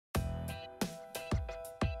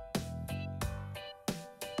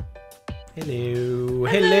Hello.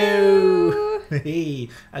 Hello. Hey,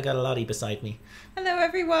 I got a Lottie beside me. Hello,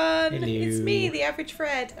 everyone. Hello. It's me, the average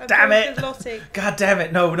Fred. I'm Damn joined it! with Lottie. God damn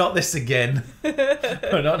it! No, not this again.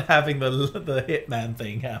 We're not having the hitman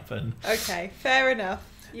thing happen. Okay, fair enough.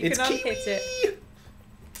 You It's can unhit Kiwi! it.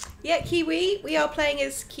 Yeah, KeyWe. We are playing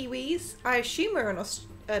as Kiwis. I assume we're in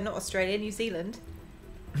not Australia, New Zealand.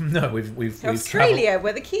 No, we've Australia,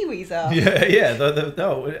 where the Kiwis are. Yeah.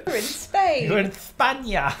 No, We're in Spain. you're in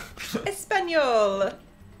España. Espanol.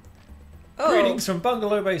 Oh, Greetings from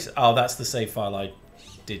Bungalow Base. Oh, that's the save file I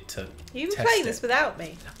did to. you've been test playing it. this without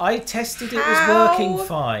me. I tested it was How working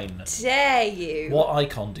fine. Dare you? What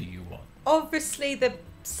icon do you want? Obviously, the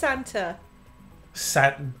Santa.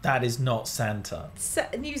 That is not Santa.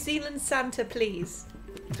 New Zealand Santa, please.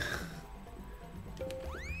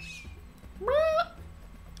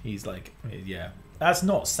 He's like, yeah, that's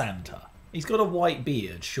not Santa. He's got a white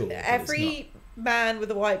beard, sure. but it's Every man with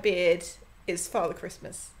a white beard is Father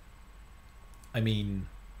Christmas. not. I mean,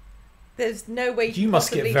 There's no way you must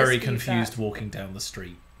get possibly very dispute confused that. walking down the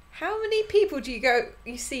street. How many people do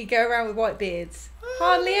you see go around with white beards?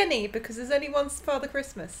 Hardly any, because there's only one Father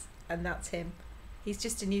Christmas, and that's him. He's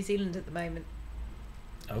just in New Zealand at the moment.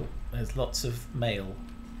 Oh, there's lots of mail.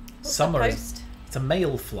 What's Summer that is. post? It's a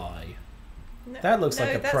mail fly. No, That looks no,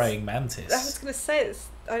 like a that's- praying I was mantis. going to say this.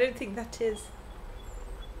 I don't think that is.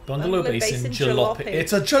 Bungalow Bungalow Basin Basin jalopy. jalopy.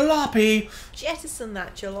 It's a jalopy. Jettison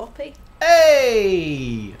that jalopy.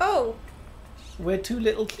 Hey, Oh, we're two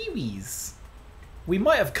little kiwis. We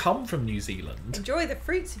might have come from New Zealand. enjoy the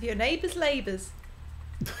fruits of your neighbour's labours.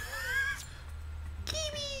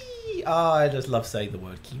 Kiwi. Ah, I just love saying the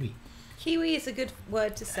word kiwi. Kiwi is a good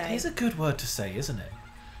word to say. It is a good word to say, isn't it?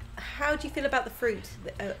 How do you feel about the fruit,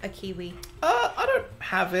 a kiwi? I don't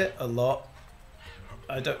have it a lot.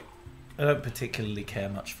 I don't particularly care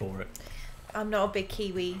much for it. I'm not a big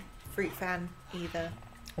kiwi fruit fan either.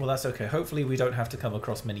 Well, that's okay. Hopefully we don't have to come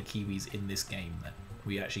across many kiwis in this game then.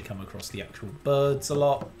 We actually come across the actual birds a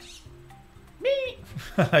lot. Me.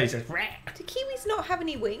 He's just, "Rah." Do kiwis not have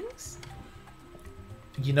any wings?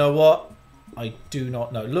 You know what? I do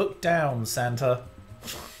not know. Look down, Santa.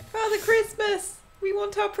 Father Christmas! We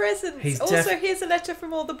want our presents. He's Also, here's a letter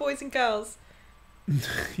from all the boys and girls.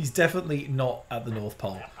 He's definitely not at the North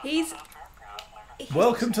Pole. He's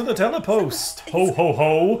Welcome to the telepost. Ho, ho,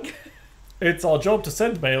 ho. It's our job to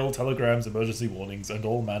send mail, telegrams, emergency warnings, and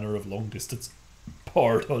all manner of long-distance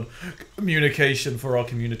communication for our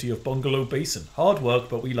community of Bungalow Basin. Hard work,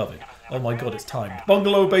 but we love it. Oh my god, it's timed.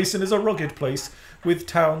 Bungalow Basin is a rugged place with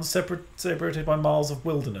towns separated by miles of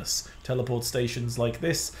wilderness. Teleport stations like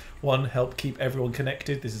this one help keep everyone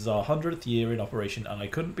connected. This is our 100th year in operation, and I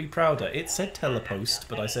couldn't be prouder. It said telepost,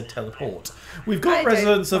 but I said teleport. We've got I don't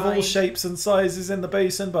residents of all mind. shapes and sizes in the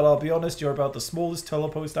basin, but I'll be honest, you're about the smallest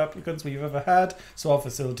telepost applicants we've ever had, so our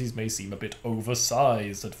facilities may seem a bit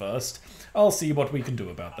oversized at first. I'll see what we can do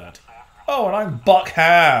about that. Oh, and I'm Buck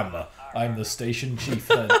Ham. I'm the station chief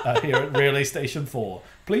here at Relay Station 4.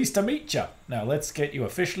 Pleased to meet ya. Now let's get you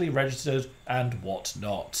officially registered and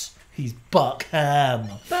whatnot. He's Buck Ham.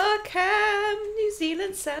 Buckham, New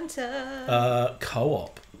Zealand Santa.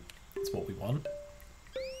 Co-op. That's what we want.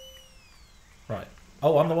 Right.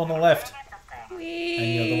 Oh, I'm the one on the left. And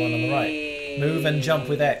you're the one on the right. Move and jump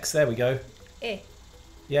with X. There we go. Eh.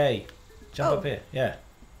 Yay. Jump Oh. up here. Yeah.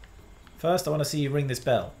 First, I want to see you ring this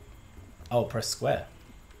bell. Oh, press square.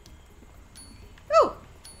 Oh,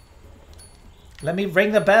 Let me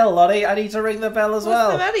ring the bell, Lottie. I need to ring the bell as what's the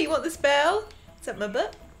well. matter? You want this bell? Is that my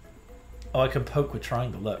butt? Oh, I can poke with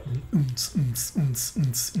triangle. Look.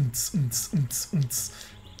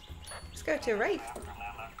 Let's go to a rave.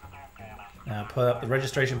 Now put up the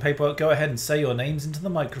registration paperwork. Go ahead and say your names into the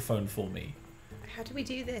microphone for me. How do we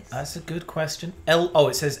do this? That's a good question. Oh,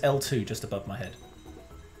 it says L2 just above my head.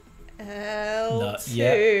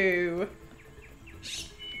 L2.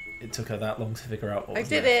 It took her that long to figure out what I was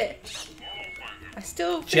did left. it. I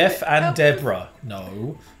still. Jeff feel- and oh, Deborah.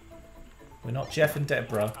 No. We're not Jeff and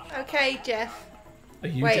Deborah. Okay, Jeff. Are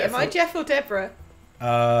you Wait, Jeff? am I Jeff or Deborah?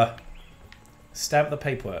 Stamp the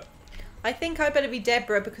paperwork. I think I better be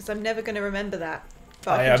Deborah because I'm never going to remember that.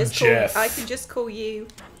 But I can am just Jeff. I can just call you.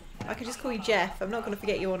 I can just call you Jeff. I'm not going to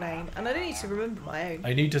forget your name, and I don't need to remember my own.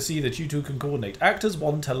 I need to see that you two can coordinate. Act as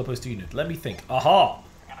one telepost unit. Let me think. Aha!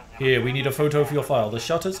 Here, we need a photo for your file. The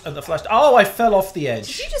shutters and the flash. Oh, I fell off the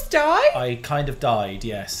edge. Did you just die? I kind of died,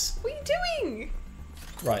 yes. What are you doing?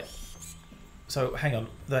 Right. So, hang on.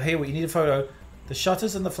 Here, we need a photo. The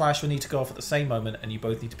shutters and the flash will need to go off at the same moment, and you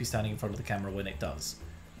both need to be standing in front of the camera when it does.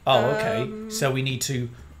 Oh, okay. So we need to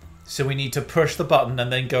So we need to push the button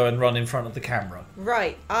and then go and run in front of the camera.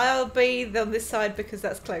 Right, I'll be on this side because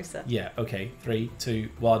that's closer. Yeah, okay. 3, 2,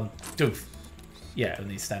 1, doof. Yeah, and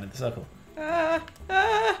these stand in the circle.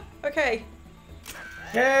 Okay.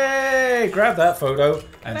 Yay! Grab that photo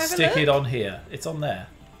and I have a stick it look? on here. It's on there.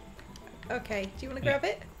 Okay, do you want to grab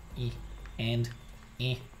it? And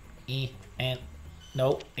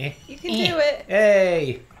no. You can do it.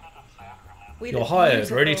 Hey! We You're look hired,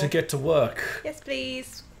 beautiful. ready to get to work. Yes,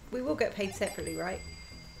 please. We will get paid separately, right?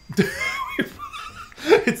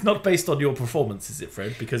 It's not based on your performance, is it,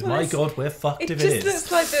 Fred? Because Well, my it's- God, we're fucked It if just it is.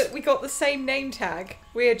 looks like that we got the same name tag.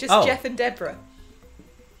 We're just Oh. Jeff and Deborah.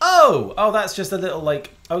 Oh, that's just a little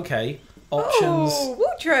okay. Options. Oh,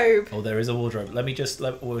 wardrobe. Oh, there is a wardrobe. Let me just.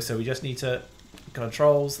 So we just need to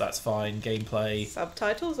controls. That's fine. Gameplay.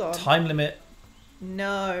 Subtitles on. Time limit.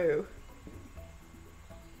 No.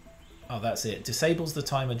 Oh, that's it. Disables the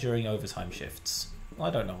timer during overtime shifts. I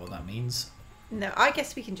don't know what that means. No, I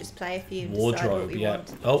guess we can just play a few and decide what Wardrobe. we Yeah.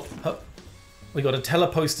 want. Oh, we got a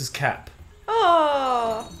teleposter's cap.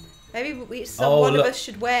 Oh, maybe Oh, one look. of us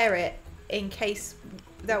should wear it in case.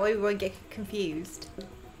 That way we won't get confused.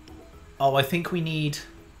 Oh, I think we need.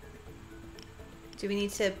 Do we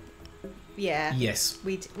need to? Yeah. Yes.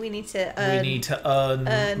 We need to earn. We need to earn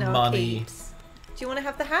our money. keeps. Do you want to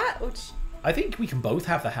have the hat or? I think we can both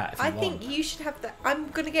have the hat if you I want. think you should have the. I'm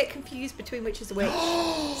gonna get confused between which is which.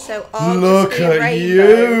 So I'll Look just be a at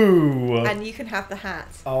rainbow, you! and you can have the hat.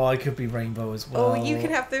 Oh, I could be rainbow as well. Or you can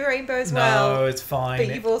have the rainbow as well. No, it's fine.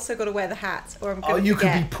 But you've also got to wear the hat, or I'm Oh, gonna you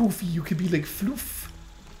forget. could be poofy. You could be like floof.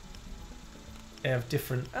 They have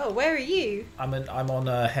different. Oh, where are you? I'm on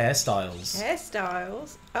Hairstyles.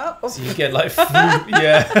 hairstyles. Oh, So you get like floof.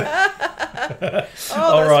 Yeah. oh, that's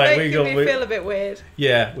right, making me feel a bit weird.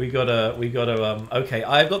 Yeah, we gotta. Okay,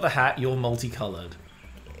 I've got the hat. You're multicolored.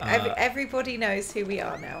 Everybody knows who we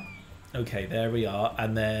are now. Okay, there we are,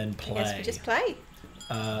 and then play. I guess we just play.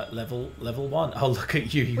 Level 1. Oh, look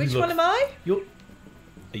at you. Which one am I? Are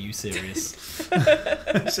you serious?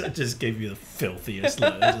 So I just gave you the filthiest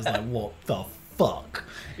look. It's just like, what the fuck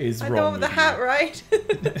is I'm wrong the one with with the hat, you?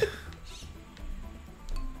 right?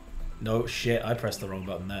 No shit, I pressed the wrong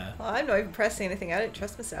button there. Well, I'm not even pressing anything. I don't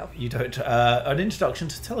trust myself. You don't. An introduction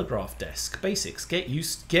to telegraph desk basics.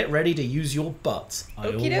 Get ready to use your butt. I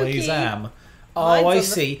Okie always dokie. am. Mine's Oh, on I the-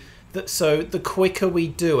 see. So the quicker we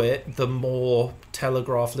do it, the more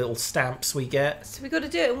telegraph little stamps we get. So we got to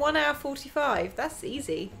do it in 1 hour 45. That's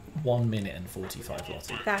easy. 1 minute and 45,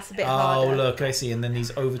 Lottie. That's a bit Oh, harder. look, I see. And then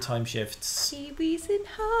these overtime shifts Kiwis in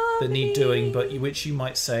harmony. that need doing, but which you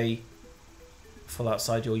might say fall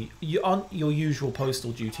outside your usual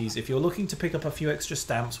postal duties. If you're looking to pick up a few extra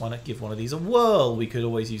stamps, why not give one of these a whirl? We could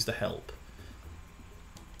always use the help.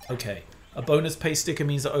 Okay. A bonus pay sticker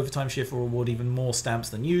means that overtime shift will reward even more stamps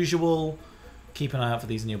than usual. Keep an eye out for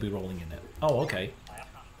these and you'll be rolling in it. Oh, okay.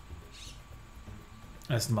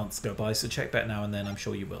 As months go by, so check back now and then. I'm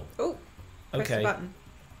sure you will. Oh, press the Okay. button.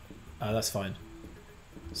 That's fine.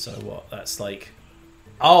 So what? That's like...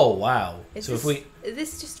 Oh, wow. Is So this, if we... is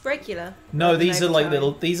this just regular? No, rather than these are like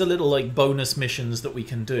overtime? little like bonus missions that we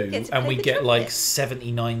can do, We get to and play we the get like trumpet.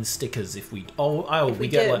 79 stickers if we. If we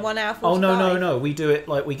get do it like in 1 hour Oh 45. no! We do it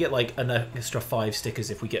like we get like an extra 5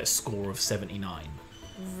 stickers if we get a score of 79.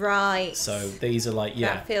 Right. So these are like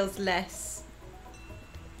That feels less.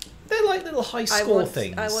 they're like little high score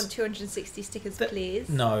things. I want 260 stickers, please.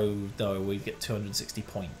 No, we get 260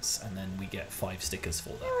 points, and then we get 5 stickers for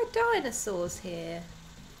that. There are dinosaurs here.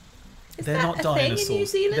 Is They're that not a dinosaurs. thing in New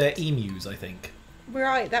Zealand? They're emus, I think.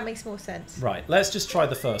 Right, that makes more sense. Right, let's just try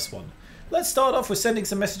the first one. Let's start off with sending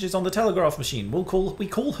some messages on the telegraph machine. We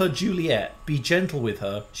call her Juliet. Be gentle with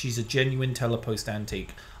her. She's a genuine telepost antique.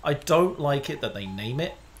 I don't like it that they name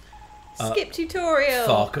it. Skip tutorial.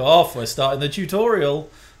 Fuck off, we're starting the tutorial.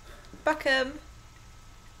 Buckham.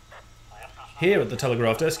 Here at the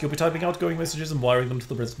telegraph desk, you'll be typing outgoing messages and wiring them to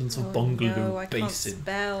the residents of Bungalow no, I can't Basin.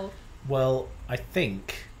 spell. Well, I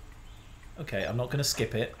think... Okay, I'm not going to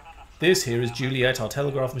skip it. This here is Juliet, our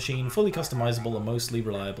telegraph machine, fully customizable and mostly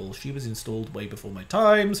reliable. She was installed way before my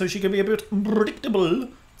time, so she can be a bit unpredictable.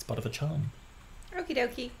 It's part of a charm. Okie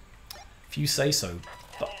dokie. If you say so.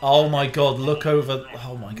 But, oh my god, look over...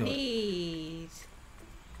 Oh my god. Need.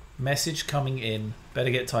 Message coming in.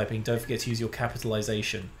 Better get typing. Don't forget to use your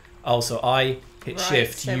capitalization. Also, I hit Right,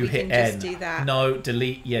 shift, so you we hit can N. just do that. No,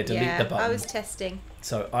 delete. Yeah, delete the button. I was testing.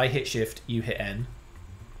 So I hit shift, you hit N.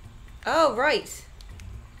 Oh, right.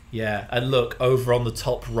 Yeah, and look, over on the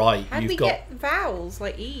top right, How do we you've got... get vowels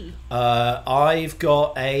like E? I've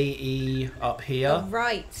got A, E up here. Oh,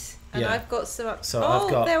 right. And Yeah. I've got some up... So oh,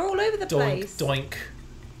 I've got they're all over the Doink, place. doink.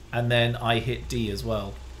 And then I hit D as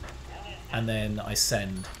well. and then I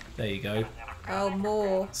send. There you go. Oh,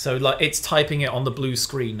 more. So like it's typing it on the blue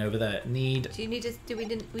screen over there. Need. Do you need a?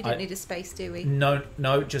 We don't need a space, do we? No,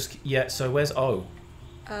 just yeah. So where's O?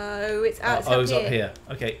 Oh, it's out. O's up here.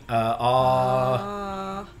 Okay.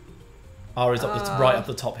 R. R is up. It's right up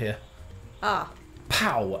the top here. Ah.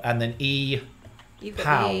 Pow, and then E. You've got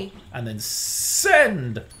Pow, the E. and then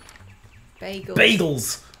send.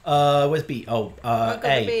 Bagels. Bagels. Where's B? Oh, I got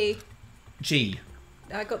A. the B. G.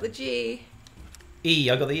 I got the G. E.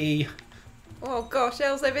 I got the E. Oh gosh,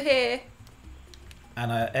 L's over here.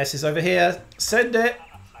 And S is over here. Send it.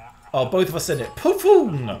 Oh, both of us send it. Poof!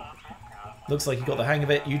 Looks like you got the hang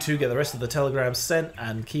of it. You two get the rest of the telegrams sent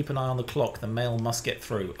and keep an eye on the clock. The mail must get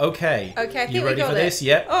through. Okay. Okay, I think you ready we got for this? it.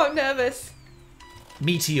 Yep. Oh, I'm nervous.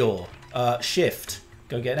 Meteor. Shift.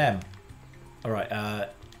 Go get an M. Alright, I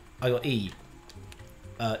got E.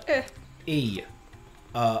 E.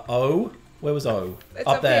 O. Where was O? It's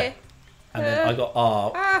up there. Here. And then I got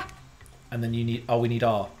R. Ah. And then you need... Oh, we need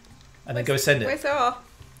R. And then go send it. Where's R?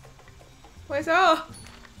 Where's R?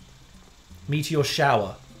 Meteor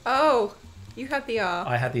shower. Oh, you had the R.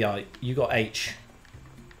 I had the I. You got H.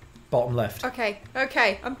 Bottom left. Okay,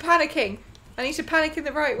 okay. I'm panicking. I need to panic in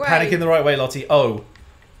the right way. Panic in the right way, Lottie. O.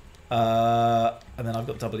 And then I've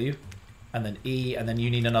got W. And then E. And then you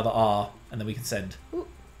need another R. And then we can send. Ooh,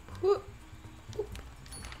 ooh.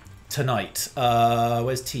 Tonight.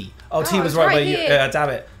 Where's T? Oh, T was it's right right where you... here. damn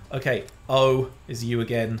it. Okay. O is you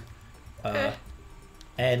again.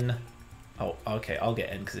 N. Oh, okay. I'll get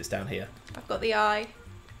N because it's down here. I've got the I.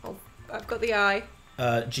 Oh, I've got the I.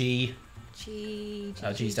 G. G.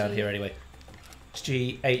 G's down here anyway.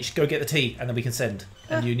 G. H. Go get the T and then we can send.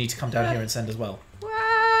 And you need to come down here and send as well.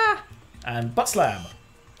 Wah! And butt slam.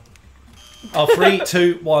 Oh, 3,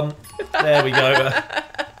 2, 1. There we go.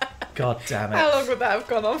 God damn it. How long would that have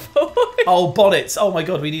gone on for? Oh, bonnets. Oh my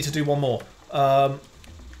god, we need to do one more. Oh,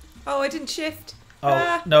 I didn't shift.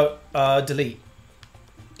 Oh, no. Delete.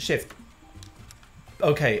 Shift.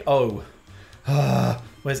 Okay, O.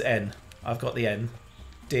 Where's N? I've got the N.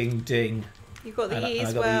 Ding, ding. You've got the E and as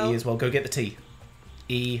I got well. the E as well. Go get the T.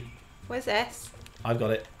 E. Where's S? I've got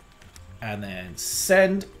it. And then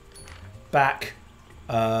send. Back.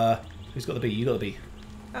 Who's got the B? You got the B.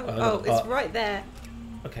 Oh, it's right there.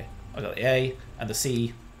 Okay. I got the A and the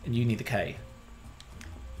C, and you need the K.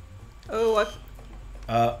 Oh,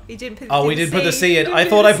 you didn't put. Oh, we didn't put the C in. I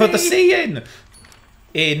thought I put the C in.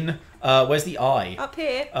 In. Where's the I? Up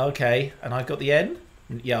here. Okay, and I've got the N.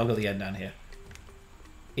 Yeah, I've got the N down here.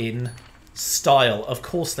 In style. Of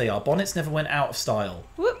course they are. Bonnets never went out of style.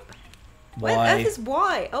 Whoop. Y. Where is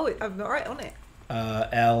Y? Oh, I'm right on it.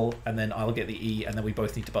 L, and then I'll get the E, and then we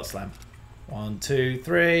both need to butt slam. 1, 2,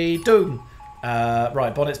 3, doom.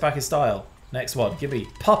 Right, bonnets back in style. Next one, give me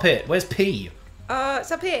puppet. Where's P?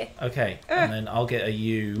 It's up here. Okay, and then I'll get a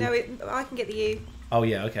U. No, I can get the U. Oh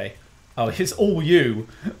yeah, okay. Oh, it's all U.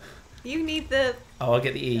 You need the. Oh, I'll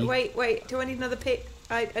get the E. Wait. Do I need another P?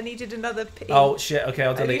 I needed another P. Oh shit. Okay,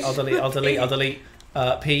 I'll delete.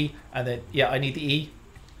 P, and then yeah, I need the E.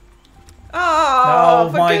 Oh,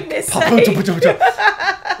 for goodness sake.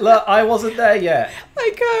 Look, I wasn't there yet.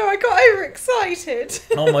 I got overexcited.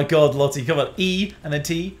 Oh my god, Lottie, come on. E, and then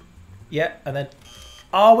T. Yeah, and then...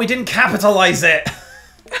 Oh, we didn't capitalise it!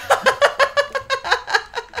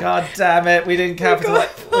 God damn it, we didn't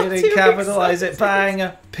capitalise it.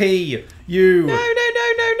 Bang! P. U. No,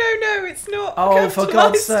 it's not. Oh, for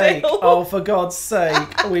God's sake. Oh, for God's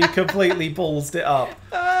sake. We completely ballsed it up.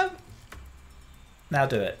 Now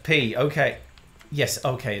do it. P. Okay. Yes,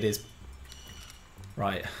 okay, it is.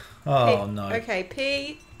 Right. Oh, P. no. Okay,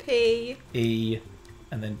 P. E.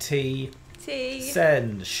 And then T. T.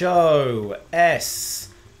 Send. Show. S.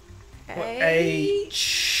 A.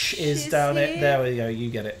 H is down it. There we go. You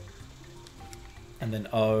get it. And then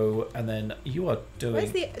O. And then you are doing...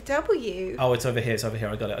 Where's the W? Oh, it's over here. It's over here.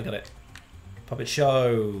 I got it. Puppet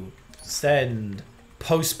show. Send.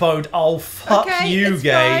 Postponed. Oh, fuck you,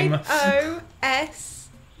 game. Fine. O. S.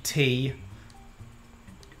 T.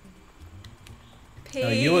 P. Oh,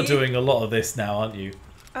 you are doing a lot of this now, aren't you?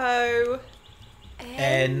 O.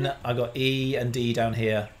 N. I got E and D down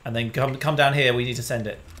here. And then come down here. We need to send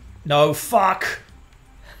it. No, fuck.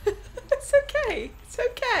 It's okay. It's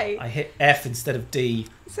okay. I hit F instead of D.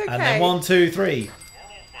 It's okay. And then 1, 2, 3.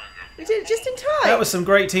 We did it just in time. That was some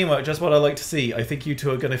great teamwork. Just what I like to see. I think you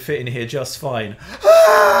two are going to fit in here just fine.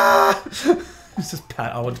 It's just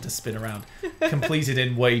I wanted to spin around. Completed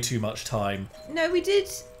in way too much time. No, we did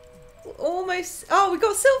almost. Oh, we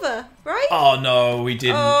got silver, right? Oh no, we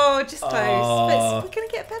didn't. Oh, just close. Oh. But we're gonna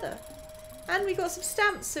get better. And we got some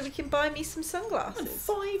stamps so we can buy me some And sunglasses.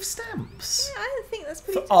 5 stamps. Yeah, I think that's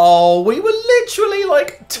pretty. Oh, we were literally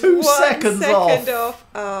like 2 seconds off.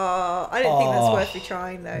 Oh, I don't think that's worth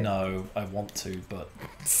retrying though. No, I want to, but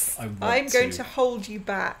I'm going to hold you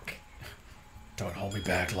back. Don't hold me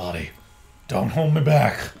back, Lottie. Don't hold me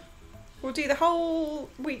back. We'll do the whole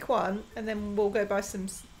week 1, and then we'll go buy some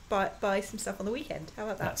stuff on the weekend. How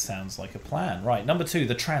about that? That sounds like a plan. Right, number 2,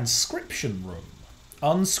 the transcription room.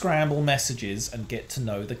 Unscramble messages and get to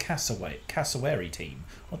know the cassowary team.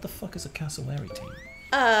 What the fuck is a cassowary team?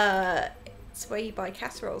 It's where you buy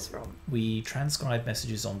casseroles from. We transcribe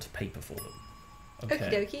messages onto paper for them. Okay.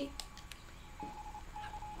 Okie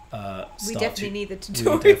dokie. We definitely need the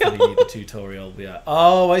tutorial. We definitely need the tutorial. Yeah.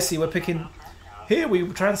 Oh, I see. We're picking. Here we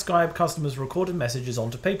transcribe customers' recorded messages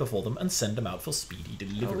onto paper for them and send them out for speedy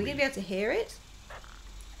delivery. Are we going to be able to hear it?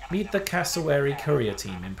 Meet the cassowary courier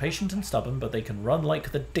team. Impatient and stubborn, but they can run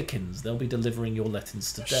like the Dickens. They'll be delivering your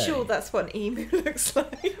letters today. Sure, that's what an emu looks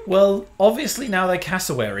like. Well, obviously now they're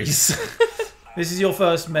cassowaries. This is your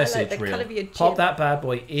first message, I like the reel. colour of your Pop chin. that bad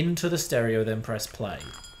boy into the stereo, then press play.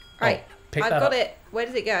 Right, pick I've that got up. it. Where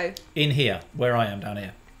does it go? In here, where I am, down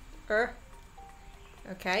here.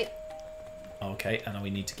 Okay. Okay, and then we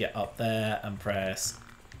need to get up there and press.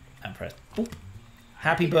 Boop.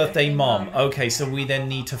 Happy birthday, Mom. Okay, so we then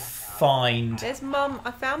need to find... There's Mum. I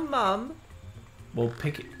found Mum. We'll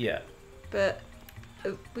pick it, yeah. But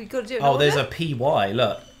we've got to do it in Oh, there's order. a PY,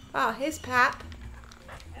 look. Ah, here's Pap.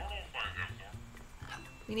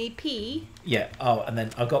 We need P. Yeah, oh, and then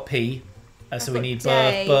I've got P. So we got need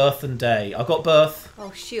day. birth and day. I've got birth.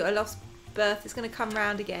 Oh, shoot, I lost birth. It's going to come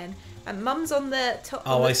round again. And Mum's on the top.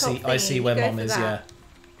 Oh, on the I top see. I thingy. see You where go Mum for is. that. Yeah.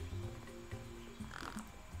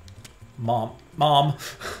 Mom.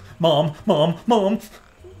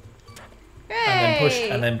 Hey!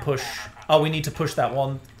 And then push. Oh, we need to push that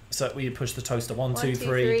one. So we push the toaster. 1, 2,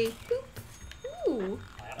 3. Boop. Ooh.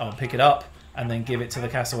 Oh, pick it up and then give it to the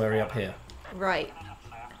cassowary up here. Right.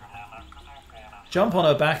 Jump on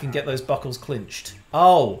her back and get those buckles clinched.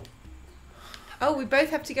 Oh. Oh, we both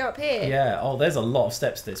have to go up here. Yeah. Oh, there's a lot of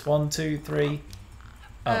steps. This 1, 2, 3.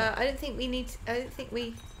 Oh. I don't think we need. I don't think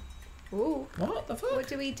we. Ooh. What the fuck? What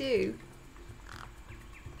do we do?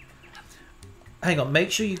 Hang on.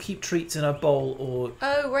 Make sure you keep treats in a bowl or.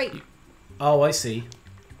 Oh, right. Oh, I see.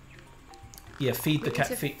 Yeah, feed We the need cat.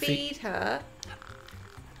 to feed her,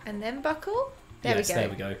 and then buckle. There Yes, we go. there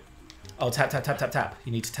we go. Oh, tap, tap, tap, tap, tap.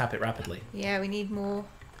 You need to tap it rapidly. Yeah, we need more.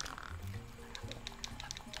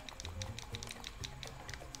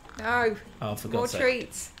 No. Oh, for More God's sake.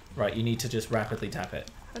 treats. Right, you need to just rapidly tap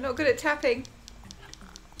it. I'm not good at tapping.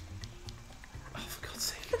 Oh, for God's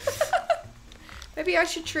sake. Maybe I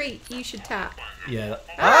should treat. You should tap. Yeah.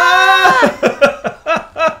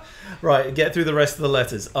 Ah! Right, get through the rest of the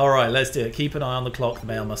letters. All right, let's do it. Keep an eye on the clock. The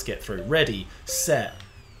mail must get through. Ready, set.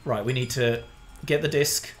 Right, we need to get the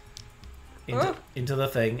disc into the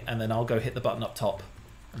thing, and then I'll go hit the button up top.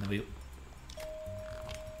 And then we...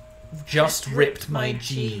 Just ripped my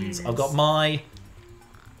jeans. I've got my...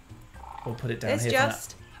 We'll put it down It's here.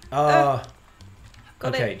 just. Ah.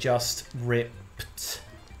 Got Okay, it. just ripped.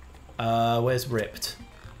 Where's ripped?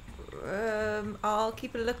 I'll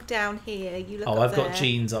keep a look down here. You look Oh, up I've there. got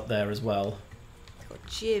jeans up there as well. I've got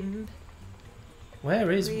Jim.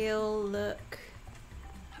 Where is... Real look.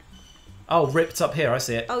 Oh, ripped up here. I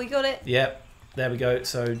see it. Oh, you got it? Yep. There we go.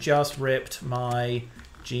 So just ripped my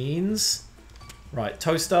jeans. Right.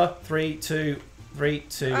 Toaster. 3, 2, 3,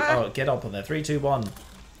 2. Ah. Oh, get up on there. 3, 2, 1.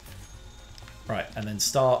 Right. And then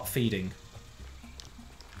start feeding.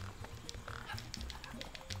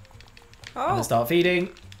 And Oh. then start feeding.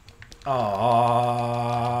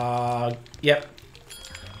 Ah. Yep.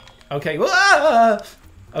 Okay. Ah!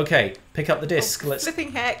 Okay. Pick up the disc. Let's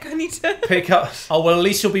Flipping heck. I need to. pick up. Oh, well, at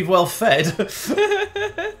least you'll be well fed. There you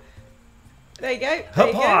go. There you go.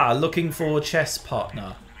 Hoppa! Looking for chess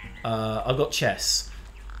partner. I've got chess.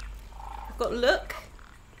 I've got look.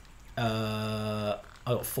 I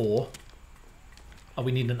got 4. Oh,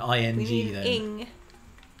 we need an ing We need then. an ing.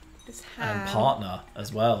 There's And ham. partner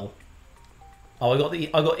as well. Oh, I got ing.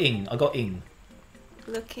 I got ing.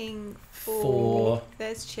 Looking For- for.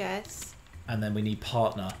 There's chess. And then we need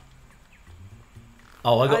partner.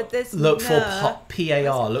 Oh, I got there's look for ner. PAR.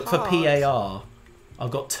 There's Look for part. PAR. I've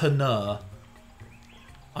got tenor.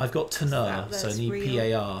 I've got tenor, that? so I That's need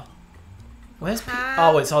real. PAR. Where's Ham.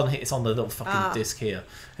 Oh, it's on here. It's on the little fucking Ah. disc here.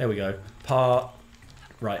 There we go. Part.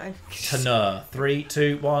 Right. I'm- Tenor. 3,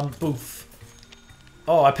 2, 1. Boof.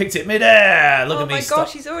 Oh, I picked it midair. Look Oh at me. my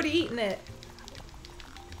gosh, he's already eaten it.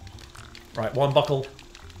 Right, 1 buckle.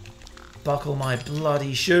 Buckle my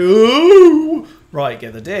bloody shoe. Right,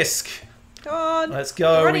 get the disc. Come on. Let's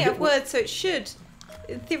go. We're running out of words, so it should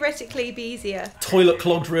theoretically be easier. Toilet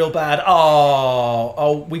clogged real bad.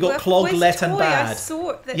 Oh, we got clog, let, and bad. I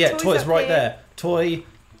saw that Yeah, toy's right here. there. Toy,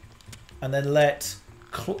 and then let,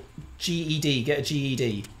 GED. Get a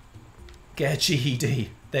GED. Get a GED.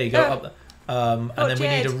 There you go. Up there. And then we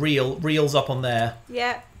need a reel. Reels up on there.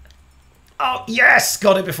 Yeah. Oh, yes!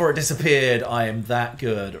 Got it before it disappeared. I am that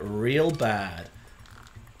good. Real bad.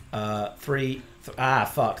 3,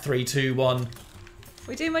 2, 1.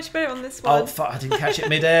 We do much better on this one. Oh, fuck. I didn't catch it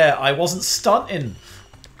midair. I wasn't stunting.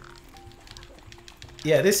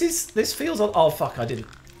 Yeah, this feels... Oh, fuck. I didn't...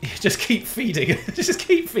 Just keep feeding. Just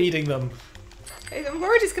keep feeding them. I'm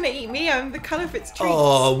worried it's going to eat me. I'm the colour of its treats.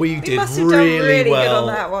 Oh, we did must have really done really well. good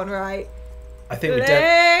on that one, right? I think we did.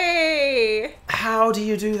 Hey! How do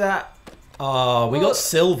you do that? Oh, we got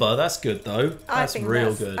silver. That's good, though. That's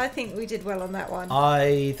real good. I think we did well on that one.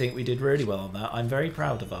 I think we did really well on that. I'm very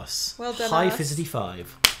proud of us. Well done, High us. Fizzity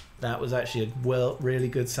 5. That was actually a really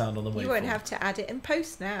good sound on the way. You won't have to add it in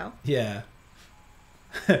post now. Yeah.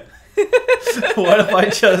 What if I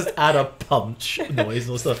just add a punch noise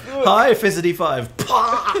or stuff? Hi, Fizzity 5.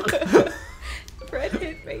 Fred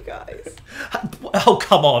hit me, guys. Oh,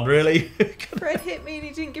 come on, really? Fred hit me and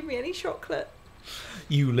he didn't give me any chocolate.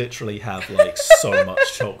 You literally have like so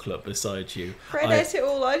much chocolate beside you. Fred ate it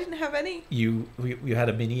all. I didn't have any. You had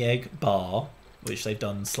a mini egg bar, which they've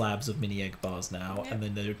done slabs of mini egg bars now, Yep. and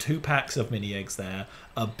then there are 2 packs of mini eggs there,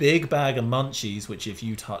 a big bag of munchies, which if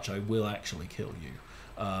you touch, I will actually kill you.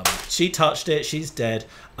 She touched it. She's dead.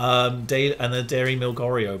 And a Dairy Milk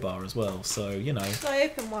Oreo bar as well. So you know. Shall I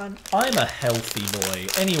open one? I'm a healthy boy.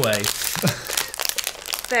 Anyway.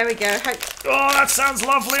 There we go. Oh, that sounds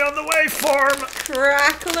lovely on the waveform.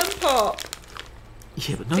 Crackle and pop.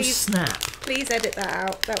 Yeah, but no snap. Please edit that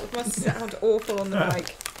out. That must sound awful on the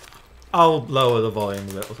mic. I'll lower the volume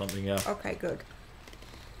a bit or something, yeah. Okay, good.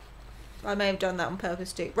 I may have done that on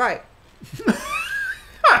purpose too. Right.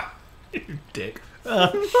 You dick.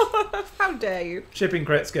 How dare you? Shipping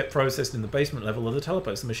crates get processed in the basement level of the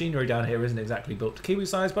telepost. The machinery down here isn't exactly built to Kiwi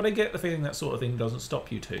size, but I get the feeling that sort of thing doesn't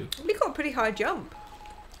stop you too. We got a pretty high jump.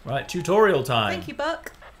 Right, tutorial time. Thank you,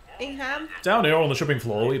 Buck. Ingham. Down here on the shipping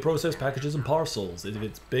floor, we process packages and parcels. If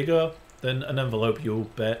it's bigger than an envelope, you'll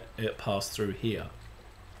bet it passed through here.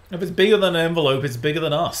 If it's bigger than an envelope, it's bigger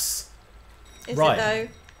than us. Is right. it though?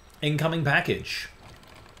 Incoming package.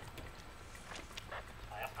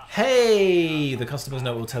 Hey! The customer's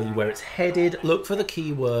note will tell you where it's headed. Look for the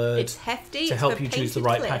keyword. It's hefty. To it's help for you choose the painted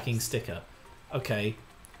right cliffs. packing sticker. Okay.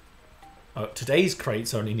 Oh, today's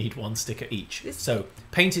crates only need 1 sticker each. So,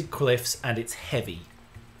 painted cliffs and it's heavy.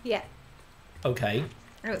 Yeah. Okay.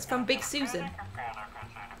 Oh, it's from Big Susan.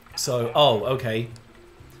 So, okay.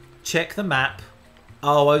 Check the map.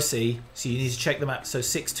 Oh, I see. So you need to check the map. So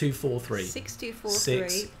 6243. 6243.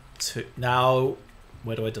 6, 2. Now,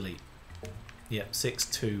 where do I delete? Yep, 6,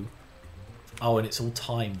 2. Oh, and it's all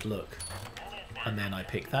timed, look. And then I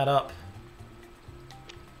pick that up.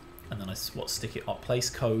 And then stick it up. Place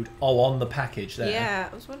code. Oh, on the package there. Yeah,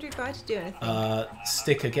 I was wondering if I had to do anything.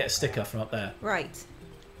 Sticker, get a sticker from up there. Right.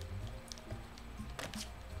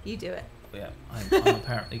 You do it. Yeah, I'm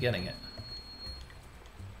apparently getting it.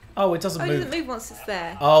 Oh, it doesn't move. It doesn't move once it's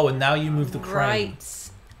there. Oh, and now you move the crane. Right.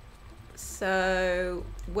 So,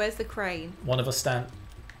 where's the crane? One of us stand.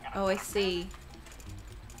 Oh, I see.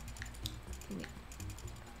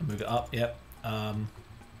 Move it up, yep. And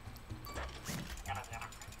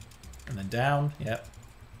then down, yep.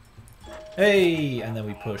 Hey! And then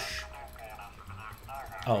we push.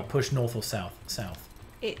 Oh, push north or south? South.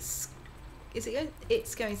 It's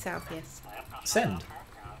going south, yes. Send.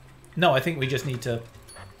 No, I think we just need to...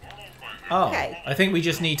 Oh, Okay. I think we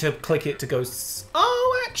just need to click it to go...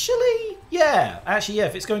 Oh, actually, yeah. Actually, yeah,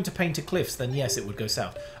 if it's going to Painted Cliffs, then yes, it would go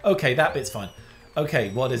south. Okay, that bit's fine. Okay,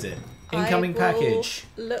 what is it? Incoming package.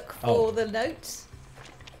 Look for the notes.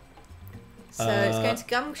 So it's going to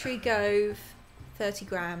Gumtree Grove, 30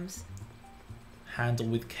 grams. Handle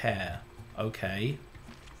with care. Okay.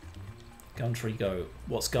 Gumtree Go.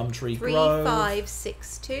 What's Gumtree Grove?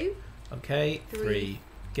 3562. Okay, 3.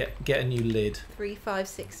 Get a new lid.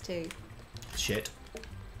 3562. Shit.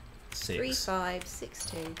 6.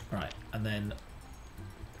 3562. Right, and then...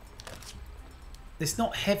 It's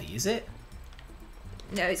not heavy, is it?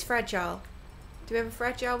 No, it's fragile. Do we have a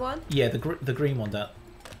fragile one? Yeah, the green one down.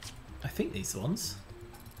 I think these ones.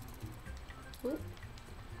 Ooh.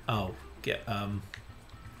 Oh, get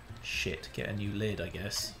shit, get a new lid, I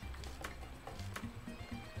guess.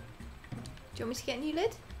 Do you want me to get a new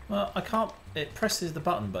lid? Well, I can't. It presses the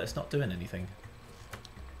button, but it's not doing anything.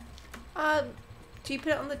 Do you put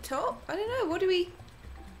it on the top? I don't know. What do we?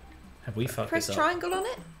 Have we fucked Press this up? triangle on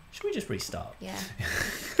it? Should we just restart? Yeah.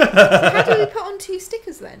 So how do we put on 2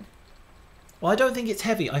 stickers then? Well, I don't think it's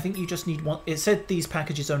heavy. I think you just need one. It said these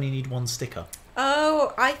packages only need 1 sticker.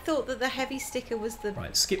 Oh, I thought that the heavy sticker was the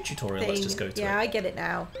Right, skip tutorial. thing. Let's just go to it. Yeah, I get it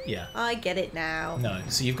now. Yeah. I get it now. No,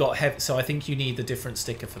 so you've got heavy. So I think you need the different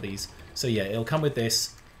sticker for these. So yeah, it'll come with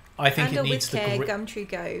this. I think Handle it needs with care, the. Gumtree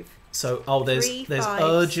Gove. So there's 3, there's 5,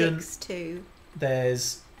 urgent. 6, 2.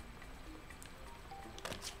 There's.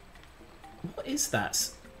 What is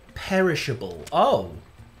that? Perishable. Oh.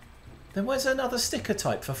 Then where's another sticker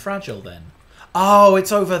type for fragile then? Oh,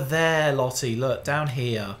 it's over there, Lottie. Look, down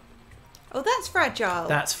here. Oh, that's fragile.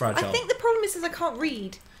 That's fragile. I think the problem is I can't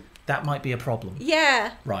read. That might be a problem.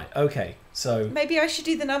 Yeah. Right, okay. So Maybe I should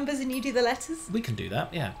do the numbers and you do the letters. we can do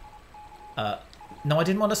that, yeah. No, I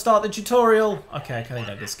didn't want to start the tutorial. Okay, I think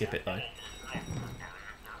I can skip it though.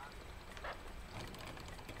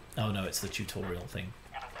 Oh no, it's the tutorial thing.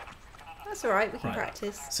 That's alright, we can Right.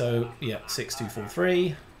 practice. So, yeah,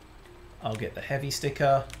 6243. I'll get the heavy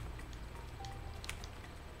sticker.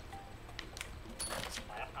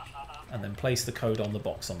 And then place the code on the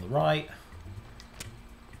box on the right.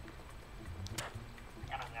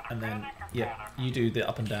 And then, yeah, you do the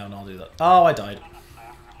up and down, I'll do that. Oh, I died.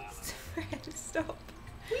 Stop.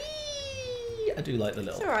 Whee! I do like the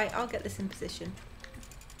little... It's alright, I'll get this in position.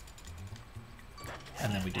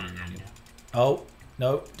 And then we do... Oh,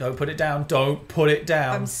 no, don't put it down. Don't put it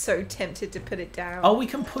down. I'm so tempted to put it down. Oh, we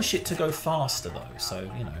can push it to go faster, though.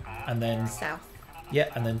 So, you know. And then... South. Yeah,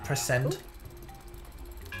 and then press send.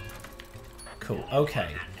 Cool,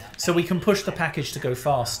 okay. So we can push the package to go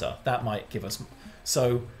faster. That might give us...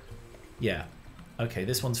 So, yeah. Okay,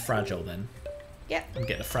 this one's fragile then. Yep. I'm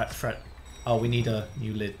getting a fret. Oh, we need a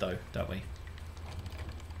new lid though, don't we?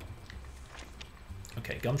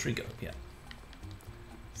 Okay, Gumtree go, yeah.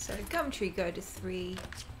 So Gumtree go to 3,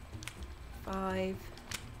 5,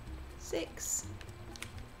 6,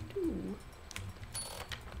 2.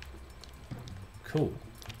 Cool.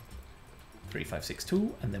 3, 5, 6,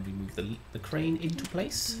 2, and then we move the crane into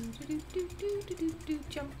place.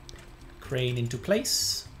 Jump. Crane into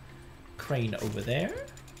place. Crane over there.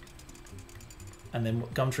 And then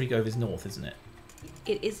Gumtree Gove is north, isn't it?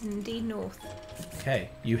 It is indeed north. Okay,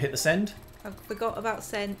 you hit the send. I forgot about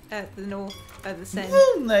the north, the send.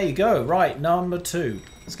 Boom, there you go. Right, number 2.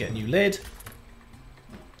 Let's get a new lid.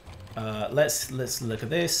 Let's look at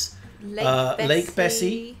this. Lake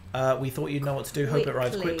Bessie. We thought you'd know what to do. Hope it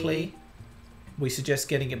arrives quickly. We suggest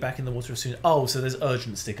getting it back in the water as soon. Oh, so there's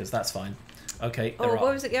urgent stickers. That's fine. Okay. Oh,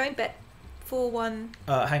 where was it going? Bet 4-1.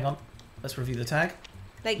 Hang on. Let's review the tag.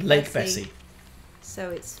 Lake Bessie.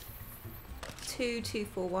 So it's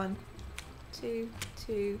 2-2-4-1.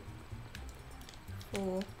 2-2-4-1.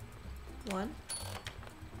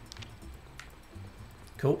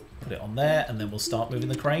 Cool. Put it on there, and then we'll start moving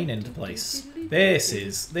the crane into place. This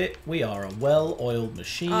is it. We are a well-oiled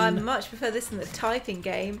machine. I much prefer this than the typing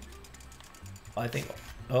game. I think.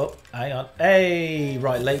 Oh, hang on. Hey,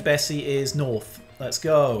 right. Lake Bessie is north. Let's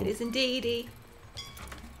go. It is indeedy.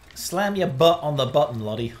 Slam your butt on the button,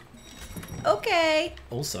 Lottie. Okay.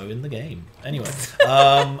 Also in the game. Anyway,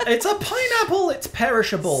 it's a pineapple. It's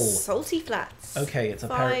perishable. Salty flats. Okay, it's a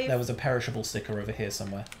 5. there was a perishable sticker over here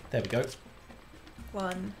somewhere. There we go.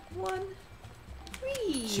 1, 1,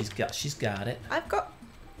 3. She's got it. I'm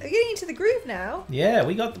getting into the groove now. Yeah,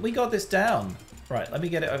 we got this down. Right, let me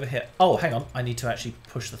get it over here. Oh, hang on. I need to actually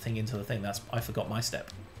push the thing into the thing. I forgot my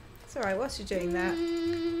step. It's alright, whilst you're doing that.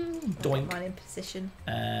 Doink. I'll get mine in position.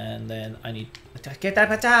 And then I need get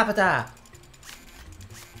that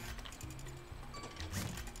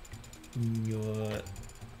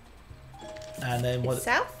and then what? It's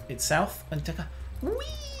south? It's south. And whee!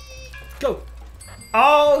 Go.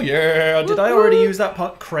 Oh yeah! Did I already use that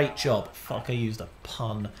pun? Great job. Fuck, I used a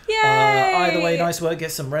pun. Yay! Either way, nice work.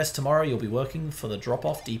 Get some rest. Tomorrow you'll be working for the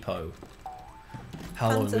drop-off depot.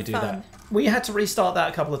 How long did we do that? We had to restart that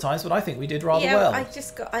a couple of times, but I think we did rather well.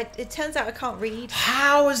 It turns out I can't read.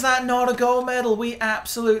 How is that not a gold medal? We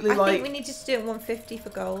absolutely I think we need to do it 150 for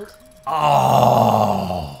gold.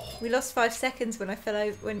 Oh. We lost 5 seconds when I fell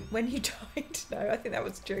over when you died. No, I think that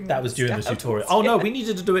was during the tutorial. Oh no, we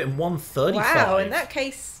needed to do it in 135. Wow, in that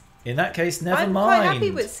case, never mind. I'm quite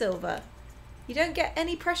happy with silver. You don't get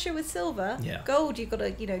any pressure with silver. Yeah. Gold, you've got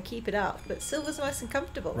to keep it up, but silver's nice and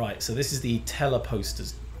comfortable. Right, so this is the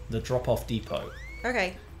teleposters, the drop-off depot.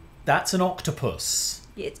 Okay. That's an octopus.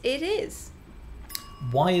 It is.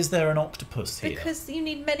 Why is there an octopus here? Because you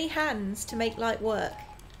need many hands to make light work.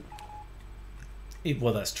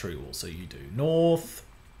 Well, that's true. Also, you do north.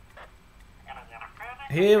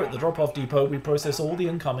 Here at the drop-off depot, we process all the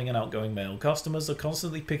incoming and outgoing mail. Customers are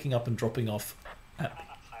constantly picking up and dropping off.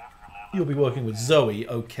 You'll be working with Zoe,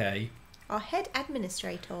 okay. Our head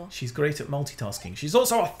administrator. She's great at multitasking. She's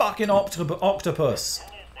also a fucking octopus.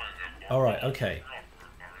 Alright, okay.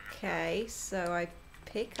 Okay, so I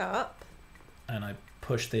pick up. And I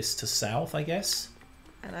push this to south, I guess.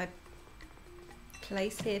 And I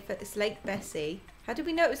place here for... It's Lake Bessie. How did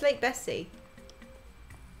we know it was Lake Bessie?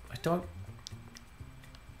 I don't...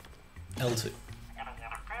 L2.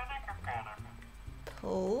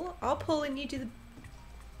 Pull. I'll pull and you do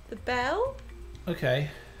the bell. Okay.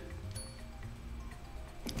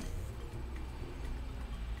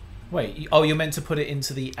 Wait, oh, you're meant to put it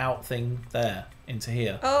into the out thing there, into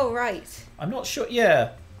here. Oh, right. I'm not sure,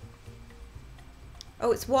 yeah.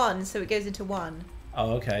 Oh, it's 1, so it goes into 1.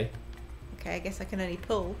 Oh, okay. Okay, I guess I can only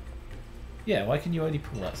pull. Yeah, why can you only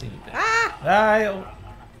pull that thing? Ah!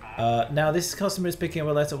 Now this customer is picking up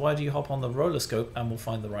a letter. Why do you hop on the roller scope and we'll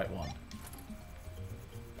find the right one?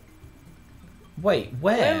 Wait,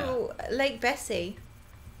 where? Oh, Lake Bessie,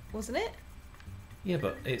 wasn't it? Yeah,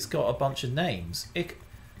 but it's got a bunch of names.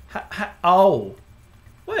 Oh,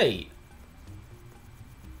 wait.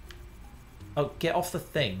 Oh, get off the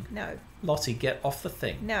thing. No. Lottie, get off the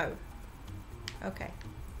thing. No. Okay.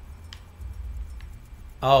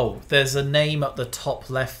 Oh, there's a name at the top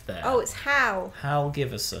left there. Oh, it's Hal. Hal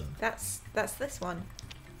Giverson. That's this one.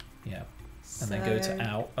 Yeah. And then go to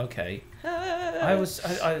out. Okay.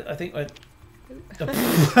 I think I...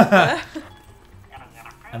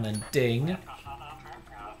 And then ding.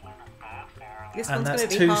 This And one's that's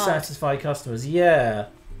gonna be 2 hard. satisfied customers. Yeah.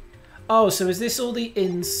 Oh, so is this all the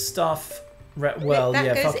in stuff? Well, that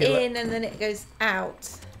yeah. goes Fuck it. in and then it goes out.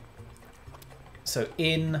 So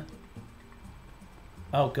in.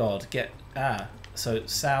 Oh God, get So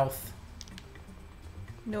south.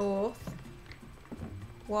 North.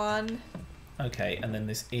 1. Okay, and then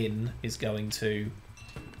this in is going to.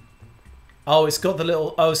 Oh, it's got the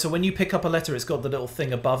little... Oh, so when you pick up a letter, it's got the little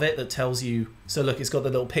thing above it that tells you... So look, it's got the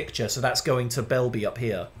little picture, so that's going to Belby up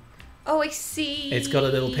here. Oh, I see. It's got a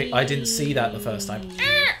little pic... I didn't see that the first time.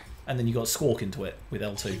 And then you got squawk into it with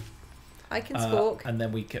L2. I can squawk. And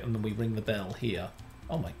then we ring the bell here.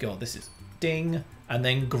 Oh my God, this is... Ding. And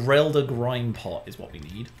then grilled a grime pot is what we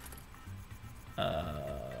need.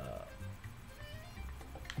 That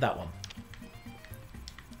one.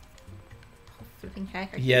 Flipping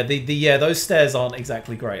heck. Yeah, those stairs aren't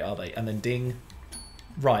exactly great, are they? And then ding.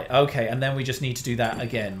 Right, okay, and then we just need to do that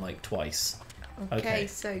again, like twice. Okay,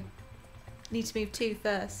 so need to move 2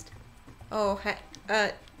 first. Oh, okay.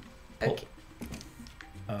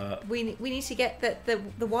 We need to get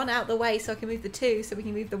the 1 out the way so I can move the 2, so we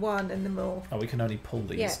can move the 1 and the more. Oh, we can only pull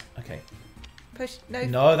these. Yeah. Okay. Push. No.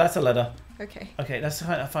 No, that's a letter. Okay. Okay, that's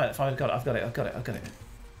fine. I've got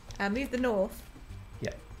it. Move the north.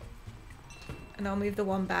 Yeah. And I'll move the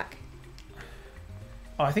 1 back.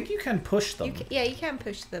 Oh, I think you can push them. Yeah, you can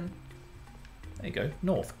push them. There you go.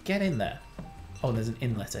 North. Get in there. Oh, and there's an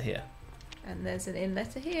in letter here. And there's an in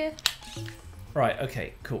letter here. Right,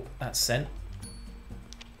 okay, cool. That's sent.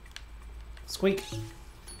 Squeak.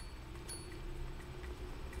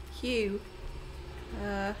 Hugh.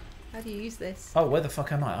 How do you use this? Oh, where the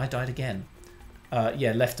fuck am I? I died again.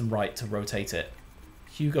 Yeah, left and right to rotate it.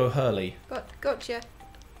 Hugo Hurley. Gotcha.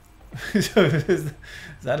 So is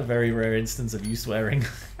that a very rare instance of you swearing?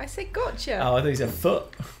 I said gotcha. Oh, I thought you said foot.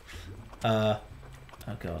 Oh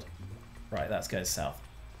God. Right, that's going south.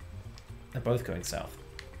 They're both going south.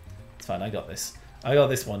 It's fine. I got this. I got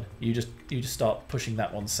this one. You just start pushing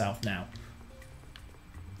that one south now,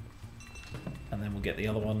 and then we'll get the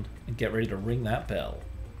other one and get ready to ring that bell.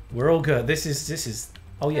 We're all good. This is.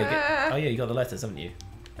 Oh yeah. Oh yeah. You got the letters, haven't you?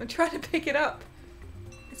 I'm trying to pick it up.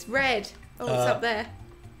 It's red. Oh, it's up there.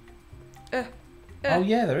 Oh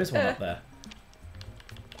yeah, there is one up there.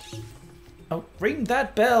 Oh, ring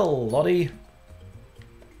that bell, Lottie.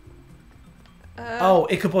 Oh,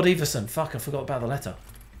 Ichabod Everson. Fuck, I forgot about the letter.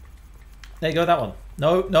 There you go, that one.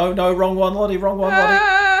 No, wrong one, Lottie, wrong one,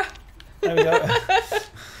 Lottie. There we go.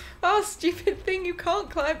 Oh, stupid thing, you can't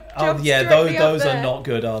climb. Oh yeah, those are not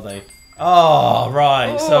good, are they? Oh,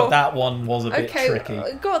 right. Oh. So that one was a bit tricky.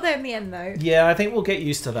 Got there in the end, though. Yeah, I think we'll get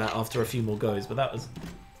used to that after a few more goes, but that was...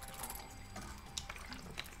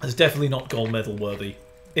 It's definitely not gold medal worthy.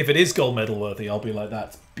 If it is gold medal worthy, I'll be like,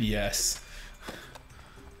 that's BS.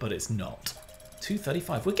 But it's not.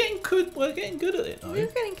 235. We're getting good. We're getting good at it, though. We're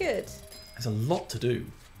getting good. There's a lot to do.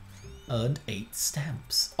 Earned 8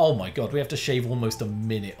 stamps. Oh my God, we have to shave almost a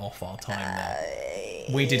minute off our time there.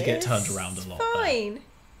 We did get turned around a lot. Fine. There.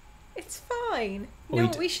 It's fine. You know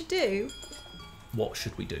what we should do? What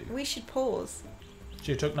should we do? We should pause.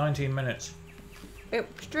 She took 19 minutes.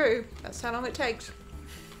 It's true. That's how long it takes.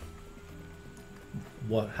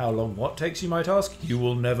 How long what takes, you might ask? You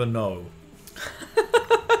will never know.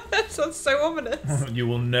 That sounds so ominous. You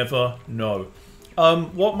will never know.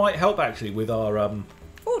 What might help actually with our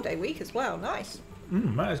 4-day week as well. Nice.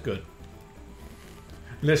 That is good.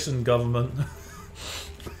 Listen, government.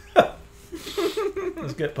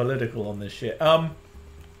 Let's get political on this shit. To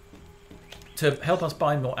help us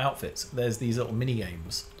buy more outfits, there's these little mini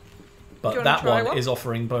games, but that one is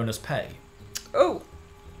offering bonus pay. Oh.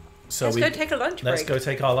 So let's go take a lunch break. Let's go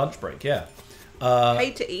take our lunch break. Yeah.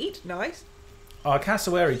 Paid to eat. Nice. Our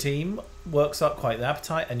cassowary team works up quite the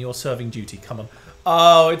appetite, and you're serving duty. Come on.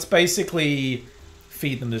 Oh, it's basically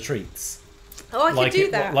feed them the treats. Oh, I can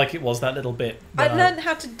do that. Like it was that little bit. I learned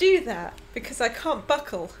how to do that because I can't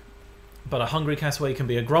buckle. But a hungry cassowary can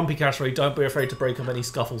be a grumpy cassowary. Don't be afraid to break up any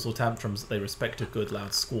scuffles or tantrums. They respect a good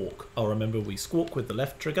loud squawk. Oh, remember we squawk with the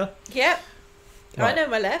left trigger? Yep. Right. I know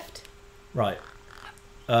my left. Right.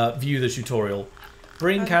 View the tutorial.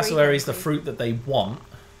 Bring cassowaries the fruit that they want.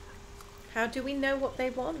 How do we know what they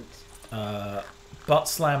want? Butt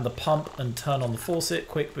slam the pump and turn on the faucet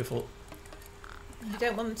quick before... You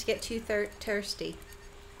don't want them to get too thirsty.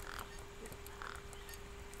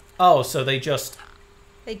 Oh, so they just...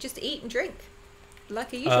 They just eat and drink.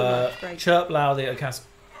 Like a usual lunch break. Chirp loudly at a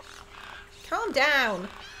Calm down.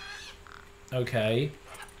 Okay.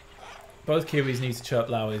 Both kiwis need to chirp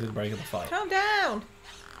loudly to break up the fight. Calm down.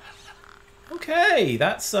 Okay,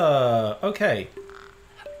 that's... Okay.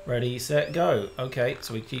 Ready, set, go. Okay,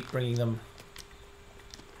 so we keep bringing them...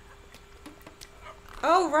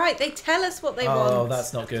 Oh, right. They tell us what they want. Oh,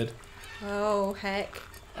 that's not good. Oh, heck.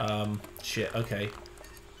 Shit, okay.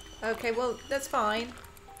 Okay, well, that's fine.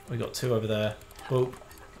 We got 2 over there. Boop.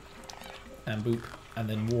 And boop. And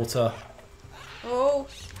then water. Oh.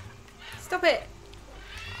 Stop it.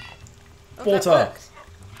 Oh, water.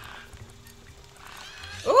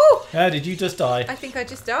 Oh! Yeah, did you just die? I think I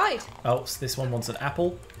just died. Oh, so this one wants an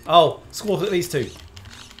apple. Oh, squawk at these 2.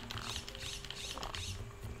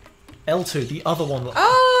 L2, the other one.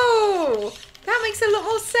 Oh! That makes a lot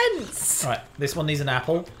more sense. Right, this one needs an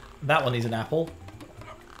apple. That one needs an apple.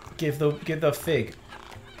 Give the fig.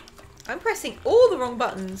 I'm pressing all the wrong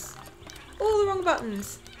buttons. All the wrong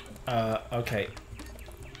buttons. Okay.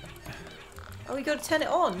 Oh, we got to turn it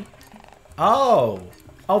on. Oh.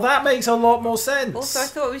 Oh, that makes a lot more sense. Also, I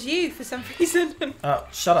thought it was you for some reason.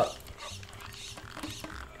 Shut up.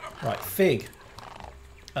 Right, fig.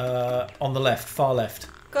 On the left, far left.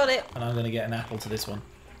 Got it. And I'm going to get an apple to this one.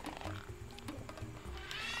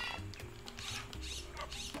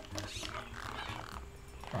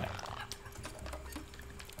 Right.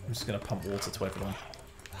 I'm just going to pump water to everyone.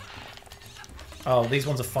 Oh, these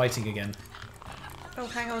ones are fighting again. Oh,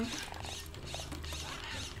 hang on.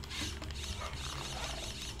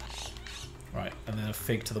 Right, and then a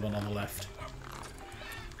fig to the one on the left.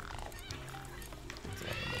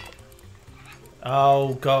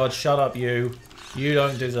 Oh, God, shut up, you. You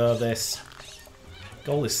don't deserve this.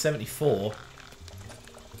 Goal is 74.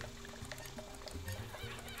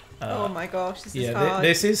 Oh my gosh, this is hard.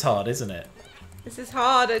 This is hard, isn't it? This is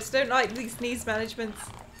hard. I just don't like these sneeze managements.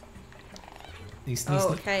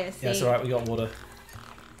 Oh, okay, I see. Yeah, it's alright, we got water.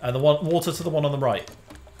 And the water to the one on the right.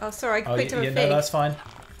 Oh, sorry, I picked up a fig. No, that's fine.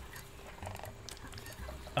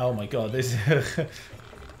 Oh my god, this is... Right,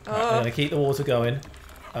 I'm going to keep the water going.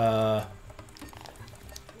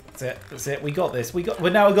 That's it. We got this. We've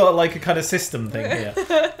now got like a kind of system thing here.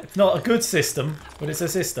 It's not a good system, but it's a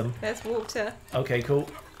system. There's water. Okay, cool.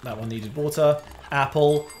 That one needed water.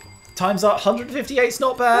 Apple. Time's up. 158's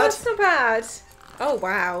not bad. That's not bad. Oh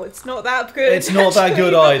wow, it's not that good. It's not that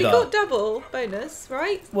good either. We got double bonus,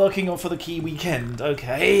 right? Working on for the key weekend.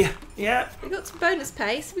 Okay. Yeah. We got some bonus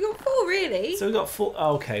pay, so we got 4 really. So we got 4.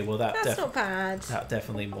 Okay, well that's not bad. That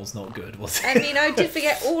definitely was not good, was it? I mean, I did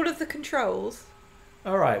forget all of the controls.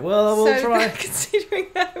 All right. Well, we'll try. Considering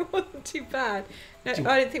that it wasn't too bad. No,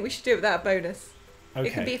 I don't think we should do it without a bonus. Okay.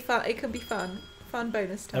 It can be fun. It can be fun. Fun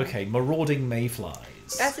bonus time. Okay, marauding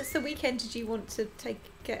mayflies. As it's the weekend, did you want to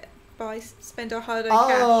spend our hard-earned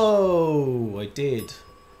cash? Oh, I did.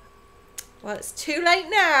 Well, it's too late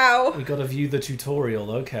now. We got to view the tutorial.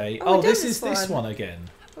 Okay. Oh, this is this one again.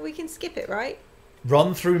 Well, we can skip it, right?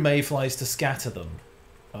 Run through mayflies to scatter them.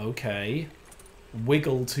 Okay.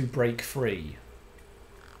 Wiggle to break free.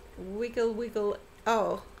 Wiggle, wiggle.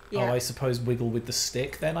 Oh, yeah. Oh, I suppose wiggle with the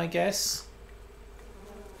stick then, I guess.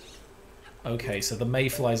 Okay, so the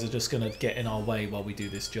mayflies are just going to get in our way while we do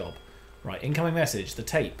this job. Right, incoming message. The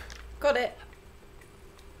tape. Got it.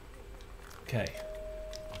 Okay.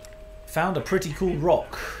 Found a pretty cool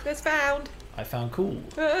rock. It's found. I found cool.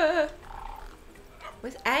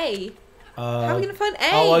 Where's A? How are we going to find A?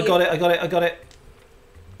 Oh, I got it.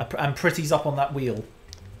 And Pretty's up on that wheel.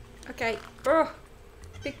 Okay. Oh.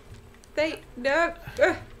 No.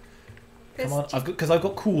 Come on, because I've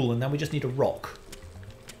got cool, and then we just need a rock.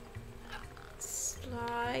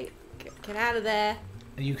 Slide. Get out of there.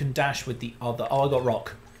 And you can dash with the other. Oh, I got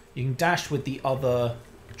rock. You can dash with the other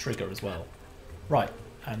trigger as well. Right,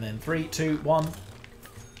 and then 3, 2, 1.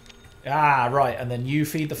 Ah, right, and then you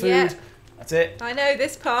feed the food. Yeah. That's it. I know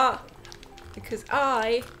this part because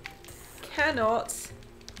I cannot.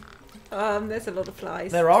 There's a lot of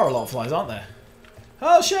flies. There are a lot of flies, aren't there?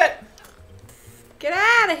 Oh shit! Get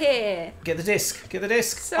out of here! Get the disc. Get the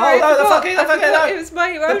disc. Sorry, oh no, the I fucking forgot no! It was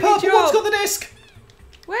my The only purple job. one's got the disc.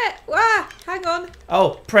 Where? Hang on.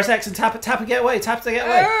 Oh, press X and tap it. Tap and get away. Tap to get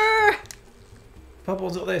away. Arrgh! Purple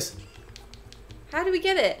one's got this. How do we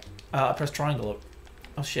get it? I press triangle.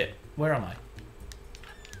 Oh shit! Where am I?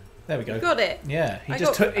 There we go. You got it. Yeah, he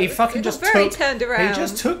very turned around. He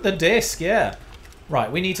just took the disc. Yeah. Right,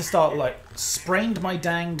 we need to start like sprained my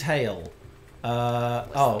dang tail.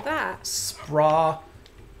 What's that?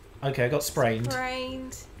 Okay, I got sprained.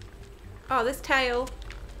 Oh, this tail.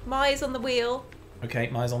 Mai's on the wheel. Okay,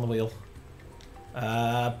 Mai's on the wheel.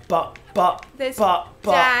 There's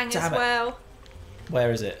dang as well.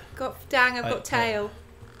 Where is it? I've got tail.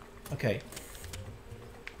 Okay.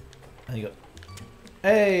 And you got.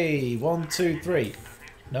 Hey, 1, 2, 3.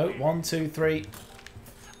 No, 1, 2, 3.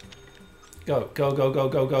 Go.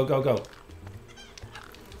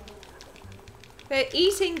 They're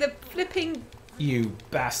eating the flipping. You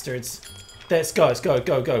bastards. Let's go.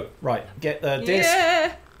 Right, get the disc.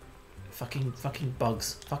 Yeah. Fucking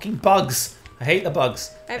bugs. Fucking bugs. I hate the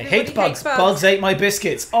bugs. Everybody I hate bugs. hates bugs. Bugs ate my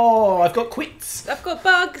biscuits. Oh, I've got quits. I've got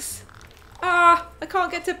bugs. I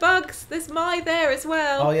can't get to bugs. There's Mai there as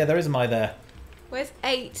well. Oh yeah, there is a Mai there. Where's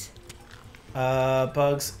 8?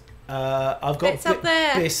 Bugs. I've got It's up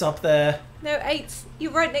there. Bis up there. No, 8.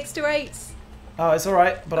 You're right next to 8. Oh, it's all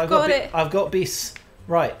right, but I've got it. I've got Bis.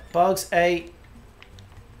 Right, bugs 8.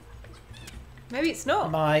 Maybe it's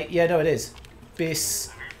not. Yeah, no, it is.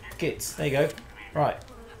 Biscuits. There you go. Right,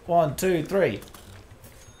 1, 2, 3.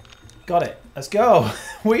 Got it. Let's go.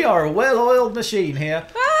 We are a well-oiled machine here.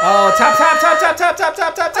 Oh, tap.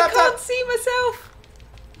 I can't see myself.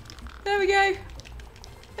 There we go.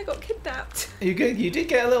 I got kidnapped. You did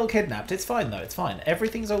get a little kidnapped. It's fine though. It's fine.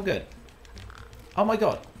 Everything's all good. Oh my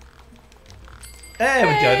god. There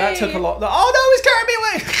we go. That took a lot. Oh no, he's carrying me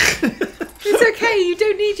away. It's okay. You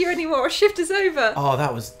don't need you anymore. Our shift is over. Oh,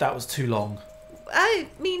 that was too long. I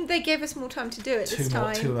mean, they gave us more time to do it this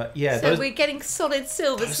time. Yeah. So we're getting solid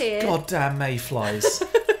silvers here. Goddamn mayflies.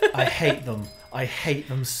 I hate them. I hate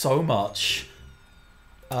them so much.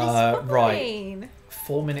 Right.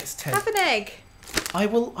 4 minutes 10. Have an egg. I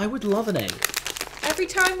would love an egg. Every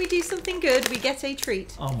time we do something good, we get a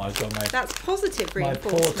treat. Oh my god, That's positive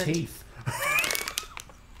reinforcement. My poor teeth.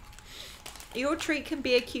 Your treat can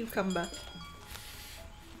be a cucumber.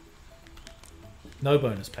 No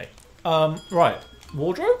bonus pay. Right.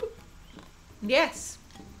 Wardrobe? Yes.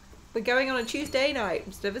 We're going on a Tuesday night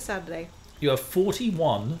instead of a Saturday. You have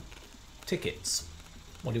 41 tickets.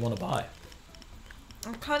 What do you want to buy?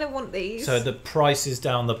 I kind of want these. So the price is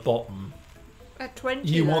down the bottom. At 20.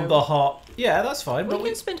 You want the half? Yeah, that's fine. We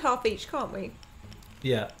can spend half each, can't we?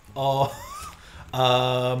 Yeah. Oh.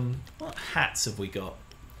 What hats have we got?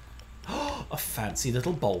 A fancy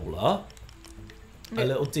little bowler. A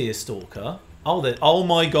little deer stalker. Oh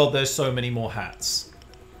my god, there's so many more hats.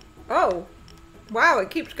 Oh. Wow, it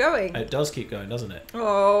keeps going. It does keep going, doesn't it?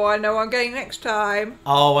 Oh, I know what I'm getting next time.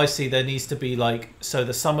 Oh, I see. There needs to be like,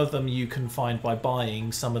 so some of them you can find by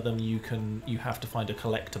buying, some of them you have to find a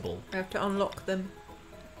collectible. I have to unlock them.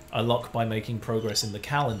 Unlock by making progress in the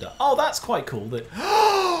calendar. Oh, that's quite cool.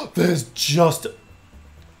 There's just...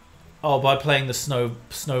 Oh, by playing the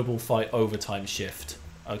snowball fight overtime shift.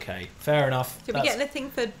 Okay, fair enough. Did we get anything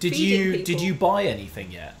for Did feeding people? Did you buy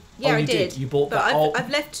anything yet? Yeah, you I did. You bought but that. I've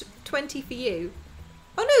left 20 for you.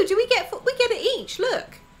 Oh no, do we get it each?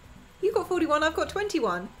 Look. You got 41, I've got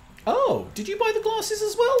 21. Oh, did you buy the glasses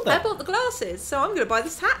as well then? I bought the glasses, so I'm going to buy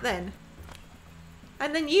this hat then.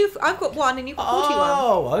 And then I've got 1 and you've got 41.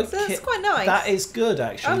 Oh, okay. So that's quite nice. That is good,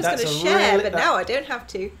 actually. I was going to share, but now I don't have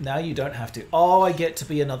to. Now you don't have to. Oh, I get to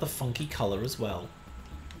be another funky colour as well.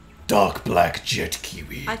 Dark black jet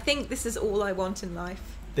kiwi. I think this is all I want in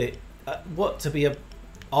life. What to be a...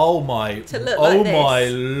 Oh my... To look like this. My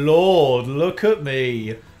lord, look at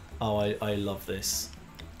me. Oh, I love this.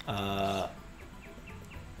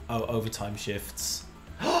 Overtime shifts.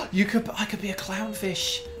 I could be a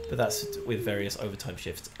clownfish. But that's with various overtime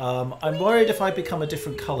shifts. I'm worried if I become a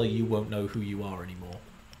different colour, you won't know who you are anymore.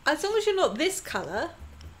 As long as you're not this colour,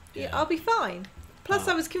 Yeah. I'll be fine. Plus,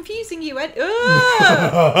 I was confusing you and...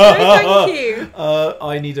 no, thank you.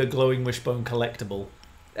 I need a glowing wishbone collectible.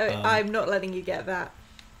 I'm not letting you get that.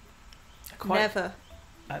 Never.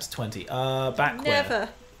 That's 20. Back Never. where?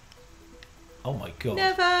 Oh my god.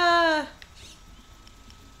 Never.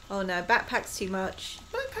 Oh no, backpack's too much.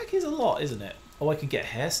 Backpack is a lot, isn't it? Oh, I could get a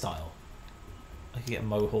hairstyle. I could get a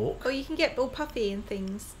mohawk. Or you can get all puffy and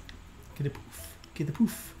things. Get a poof. Get the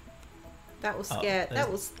poof. That will scare.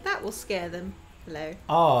 That will scare them. Hello.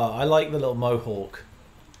 Ah, I like the little mohawk.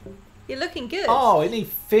 You're looking good. Oh, it need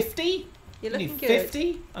 50? You're looking good.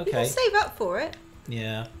 50? Okay. You can save up for it.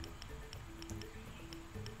 Yeah.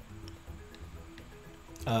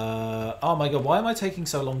 Oh my god, why am I taking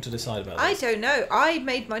so long to decide about this? I don't know. I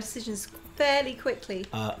made my decisions fairly quickly.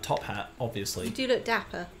 Top hat, obviously. You do look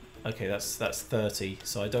dapper. Okay, that's 30,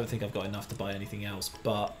 so I don't think I've got enough to buy anything else,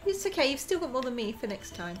 but... It's okay, you've still got more than me for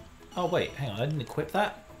next time. Oh wait, hang on, I didn't equip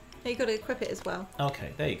that? No, you've got to equip it as well.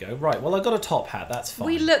 Okay, there you go. Right, well I got a top hat, that's fine.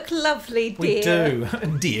 We look lovely, dear. We do.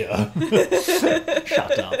 Dear.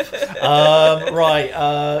 Shut up. Right,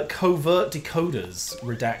 covert decoders,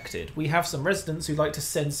 redacted. We have some residents who like to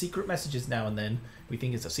send secret messages now and then. We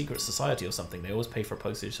think it's a secret society or something. They always pay for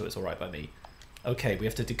postage, so it's alright by me. Okay, we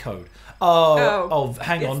have to decode. Oh,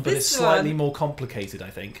 hang on, but it's slightly more complicated, I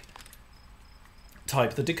think.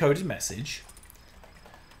 Type the decoded message.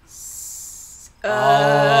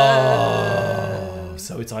 Oh,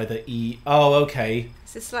 so it's either E. Oh, okay.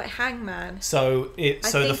 So it's like Hangman. So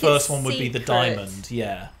the first one would be the diamond,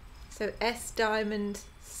 yeah. So S diamond,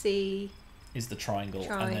 C is the triangle.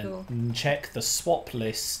 And then check the swap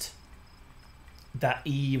list. That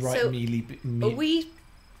E right so immediately. Are we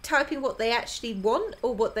typing what they actually want,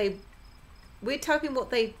 or what they? We're typing what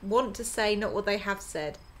they want to say, not what they have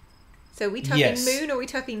said. So are we typing moon or are we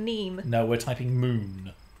typing neem? No, we're typing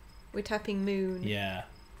moon. We're typing moon. Yeah.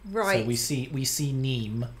 Right. So we see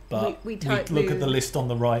neem, but we look at the list on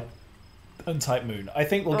the right and type moon. I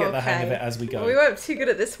think we'll get the hang of it as we go. Well, we weren't too good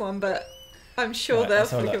at this one, but I'm sure they'll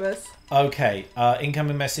forgive us. Okay.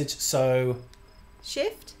 Incoming message. So.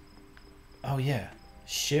 Shift. Oh yeah.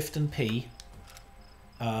 Shift and P.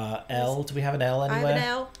 L. Do we have an L anywhere? I have an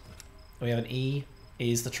L. We have an E.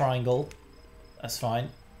 E is the triangle. That's fine.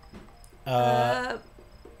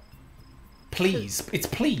 Please. It's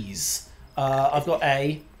please. I've got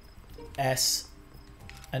A, S,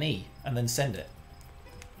 and E, and then send it.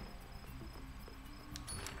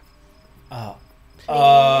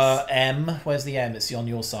 M. Where's the M? It's on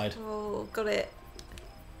your side. Oh, got it.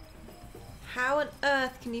 How on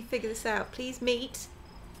earth can you figure this out? Please meet.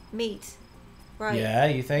 Meet. Right. Yeah,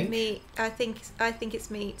 you think? Meet. I think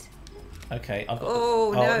it's meet. Okay, I've got.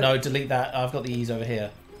 No. No, delete that. I've got the E's over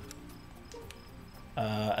here.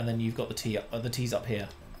 And then you've got the T. The T's up here.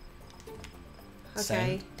 Okay.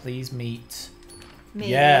 Send. Please meet. Me.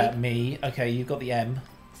 Yeah, me. Okay, you've got the M.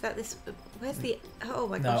 Is that this? Where's the? Oh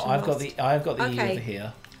my gosh. No, I've got the E over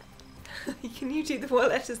here. Can you do the what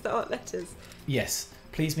letters that aren't letters? Yes.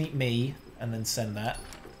 Please meet me, and then send that.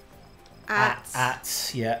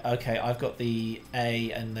 At. Yeah. Okay. I've got the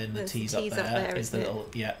A, and then the T's up there. Is the little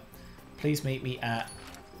yeah. Please meet me at.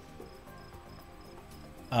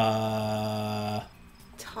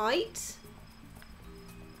 Tight.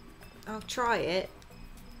 I'll try it.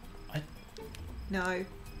 No.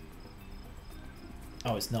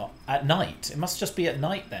 Oh, it's not. At night. It must just be at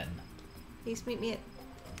night then. Please meet me at...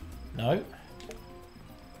 No.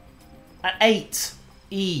 At 8.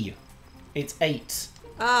 E. It's 8.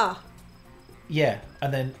 Ah. Yeah,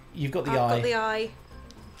 and then you've got the I. I've got the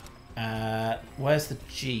I. Where's the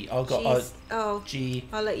G? I've got G.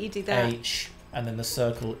 I'll let you do that. H. And then the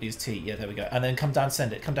circle is T. Yeah, there we go. And then come down,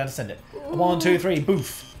 send it. Come down and send it. Ooh. 1, 2, 3,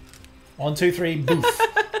 boof. 1, 2, 3, boof.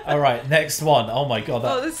 All right, next one. Oh my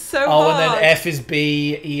god. This is so hard. And then F is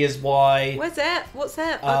B, E is Y. Where's F? What's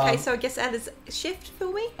F? Okay, so I guess L is shift for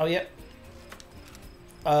me. Oh yeah.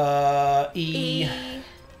 E.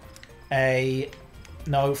 A.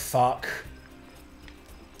 No, fuck.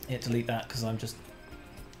 Yeah, delete that because I'm just.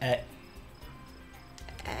 S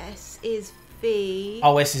is V.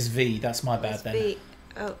 Oh, S is V. That's my bad then. V.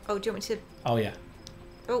 Oh, do you want me to? Oh yeah.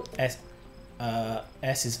 Oh. S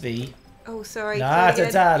is V. Oh, sorry.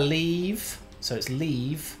 Leave. So it's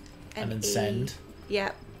leave and then E. send.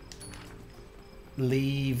 Yep.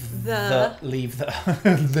 Leave the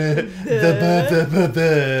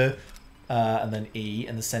and then E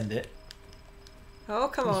and then send it. Oh,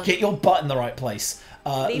 come on. Get your butt in the right place.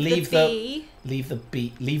 Leave the B. Leave the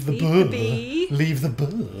B. Leave the B. Leave the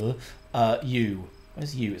B. U.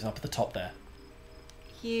 Where's U? It's up at the top there.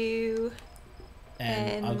 U.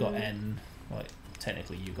 N. I've got N. Well,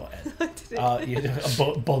 technically you got N. I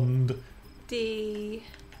didn't. Bund. D.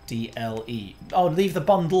 DLE. Oh, leave the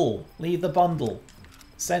bundle. Leave the bundle.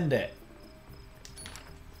 Send it.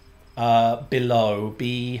 Below.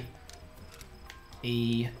 B.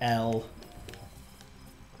 E. L.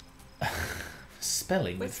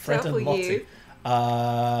 Spelling with Fred and Lottie.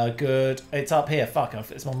 Good. It's up here. Fuck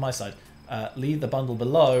off. It's on my side. Leave the bundle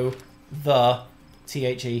below the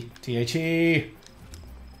THE. THE.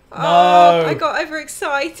 No. Oh, I got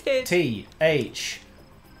overexcited. THE.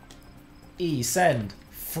 Send.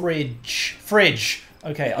 Fridge.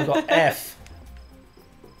 Okay, I got F.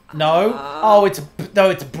 No. Oh, it's a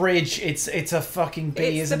bridge. It's a fucking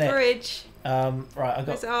B, isn't it? It's a bridge. Right. I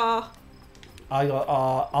got. It's R. I got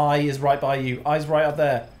R. I is right by you. I's right up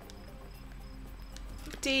there.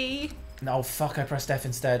 D. No, fuck. I pressed F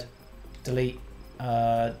instead. Delete.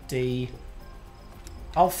 D.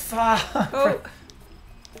 Oh fuck. Oh.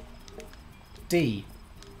 D.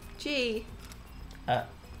 G.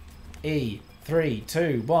 E. 3,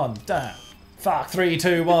 2, 1. Damn. Fuck. 3,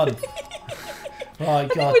 2, 1. My God. I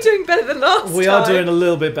think we're doing better than last time. We are doing a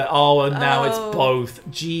little bit better. Oh, and now it's both.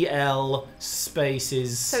 GL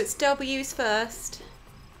spaces. So it's W's first.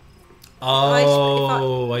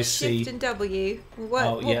 Oh, I see. Shift and W.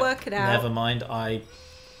 We'll work it out. Never mind.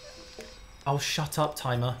 Oh, shut up,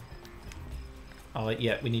 timer. Oh,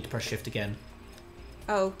 yeah, we need to press shift again.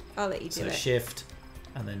 Oh, I'll let you do it. So shift,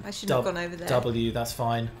 and then I shouldn't have gone over there. W, that's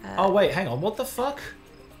fine. Oh, wait, hang on. What the fuck?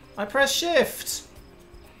 I pressed shift.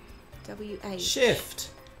 W8. Shift.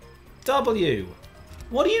 W.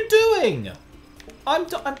 What are you doing? I'm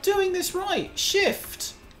doing this right.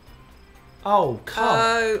 Shift. Oh, come.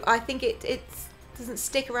 Oh, I think it doesn't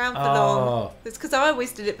stick around for long. It's because I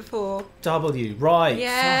always did it before. W. Right.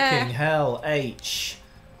 Yeah. Fucking hell. H.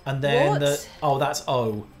 And then what? Oh, that's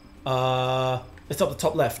O. It's up the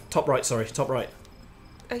top left. Top right, sorry. Top right.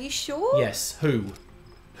 Are you sure? Yes. Who?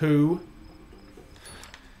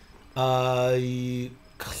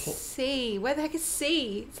 C. Where the heck is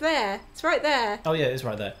C? It's there. It's right there. Oh yeah, it's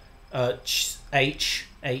right there. H.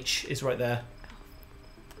 H is right there.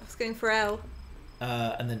 I was going for L.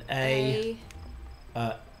 And then A.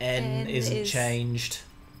 N isn't changed.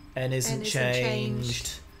 N isn't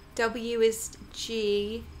changed. W is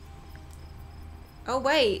G. Oh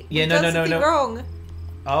wait. Yeah, no. Wrong.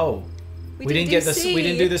 Oh. We didn't get the C. We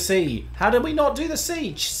didn't do the C. How did we not do the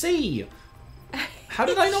C? C. How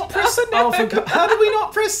did I not press? How did we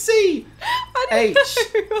not press C? H.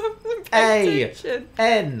 A.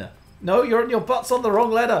 N. No, your butt's on the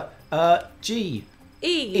wrong letter. G.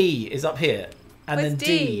 E is up here, and then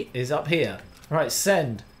D is up here. Right,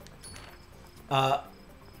 send. I.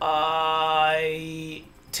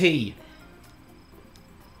 T.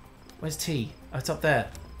 Where's T? Oh, it's up there.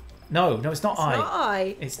 No, it's not I. It's not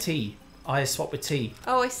I. It's T. I is swapped with T.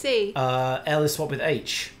 Oh, I see. L is swapped with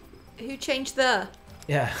H. Who changed the?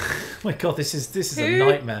 Yeah. Oh my God, this is a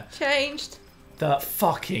nightmare. Changed. The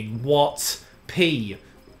fucking what? P.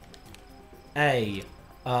 A.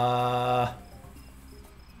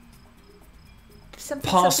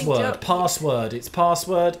 Password. It's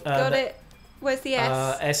password. Got it. Where's the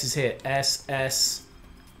S? S is here. S.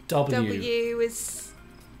 W. W is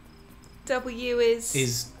there.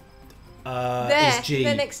 Is G.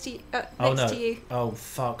 They're next to you. To you. Oh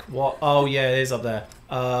fuck. What? Oh yeah, it is up there.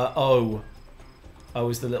 O. O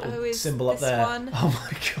is the little symbol up there. One. Oh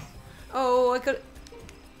my God. Oh, I got it.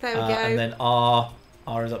 There we go. And then R.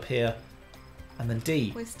 R is up here. And then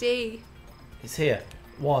D. Where's D? It's here.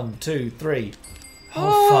 1, 2, 3.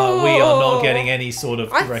 Oh fuck, we are not getting any sort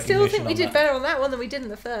of recognition. I still think we did better on that one than we did in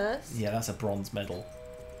the first. Yeah, that's a bronze medal.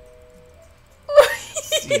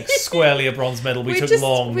 Yeah, squarely a bronze medal. We took a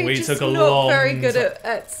long We're not very good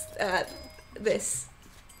at this.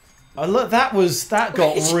 Look, that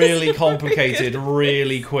got really complicated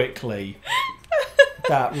really quickly.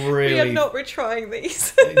 That really. We are not retrying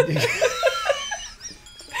these.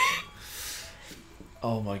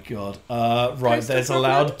 Oh my God. Right, there's a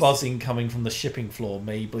loud buzzing coming from the shipping floor.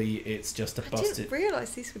 Maybe it's just a busted. I didn't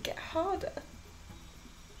realise these would get harder.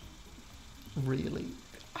 Really?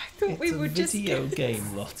 I thought we would just. It's a video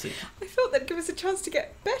game, Lottie. I thought they'd give us a chance to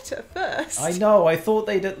get better first. I know. I thought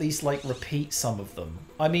they'd at least repeat some of them.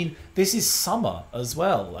 I mean, this is summer as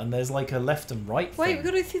well, and there's a left and right thing. Wait, we've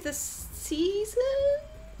got to go through the seasons?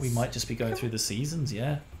 We might just be going through the seasons,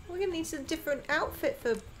 yeah. We're going to need a different outfit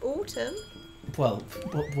for autumn. Well,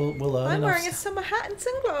 we'll earn I'm wearing a summer hat and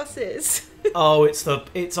sunglasses. Oh, it's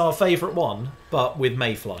our favourite one, but with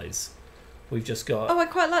mayflies. We've just got. Oh, I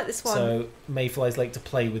quite like this one. So mayflies like to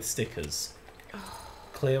play with stickers.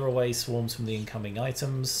 Clear away swarms from the incoming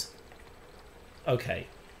items. Okay.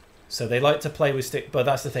 So they like to play with stick, but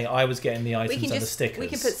that's the thing. I was getting the items and the stickers. We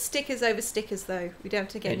can put stickers over stickers, though. We don't have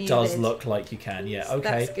to get new. It does look like you can, yeah.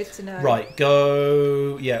 Okay. That's good to know. Right,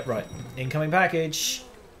 go. Yeah, right. Incoming package.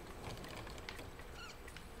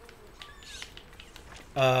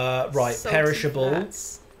 Right, Salty perishable.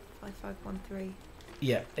 flats. 5513.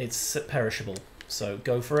 Yeah, it's perishable. So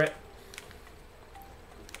go for it.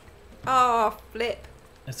 Oh, flip.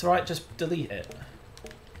 It's alright, just delete it.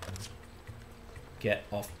 Get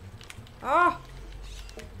off. Oh.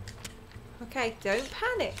 Okay, don't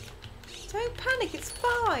panic. Don't panic, it's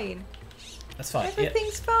fine. That's fine.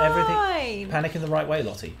 Everything's fine. Everything. Panic in the right way,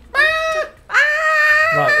 Lottie. Ah!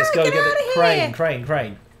 Right, let's go Get get out it. of Crane, here. crane,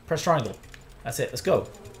 crane. Press triangle. That's it, let's go.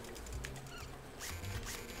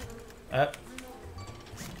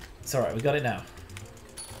 It's alright, we got it now.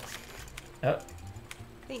 I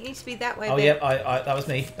think it needs to be that way. Oh, babe. yeah, that was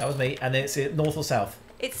me. That was me. And it's north or south?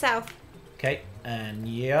 It's south. Okay, and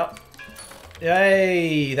yep.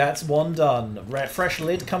 Yay, that's one done. Fresh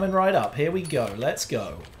lid coming right up. Here we go. Let's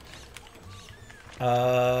go.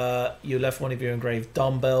 You left one of your engraved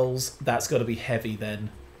dumbbells. That's got to be heavy then.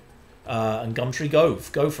 And Gumtree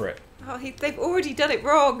Gove. Go for it. Oh, they've already done it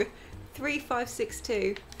wrong.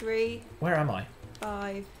 3562. 3. Where am I?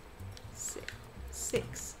 5,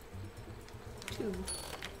 6, 2.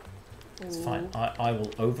 It's fine. I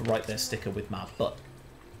will overwrite their sticker with my butt.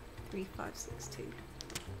 3562.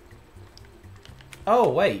 Oh,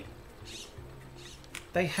 wait.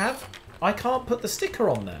 They have... I can't put the sticker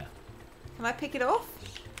on there. Can I pick it off?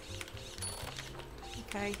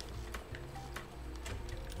 Okay.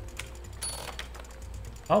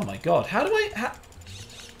 Oh my god. How do I...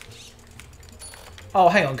 Oh,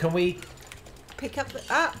 hang on. Can we... Pick up the...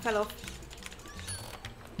 Ah, fell off.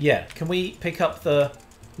 Yeah. Can we pick up the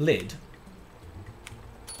lid?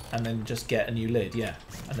 And then just get a new lid, yeah.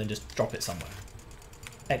 And then just drop it somewhere.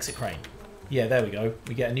 Exit crane. Yeah, there we go.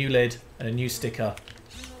 We get a new lid and a new sticker.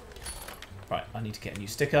 Right, I need to get a new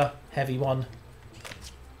sticker. Heavy one.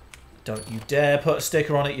 Don't you dare put a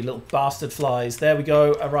sticker on it, you little bastard flies. There we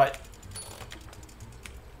go. All right.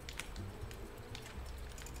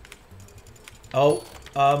 Oh,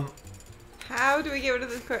 How do we get rid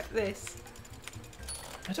of this?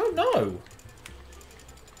 I don't know.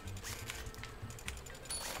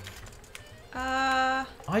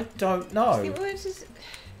 I don't know.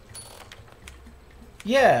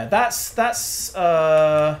 Yeah, that's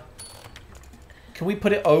can we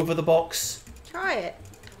put it over the box? Try it.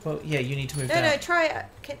 Well, yeah, you need to move down. No, try it.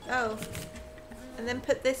 Oh. And then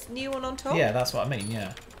put this new one on top? Yeah, that's what I mean,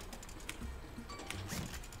 yeah.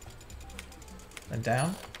 And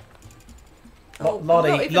down. Oh,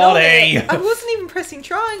 Lottie! Lottie! I wasn't even pressing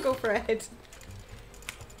triangle, Fred.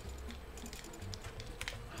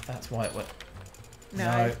 That's why it went...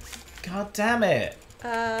 No. God damn it.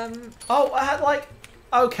 Oh, I had like...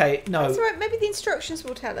 Okay, no. That's right. Maybe the instructions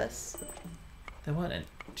will tell us. There weren't a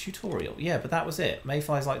tutorial. Yeah, but that was it.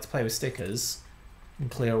 Mayflies like to play with stickers and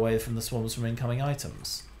clear away from the swarms from incoming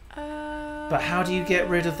items. But how do you get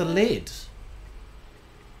rid of the lid?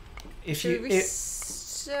 Should we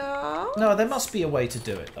start? No, there must be a way to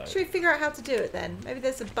do it though. Should we figure out how to do it then? Maybe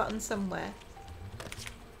there's a button somewhere.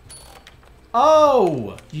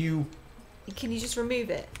 Oh! You... Can you just remove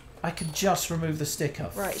it? I can just remove the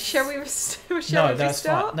sticker. Right, shall we restart? No, that's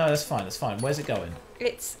fine. No, that's fine. That's fine. Where's it going?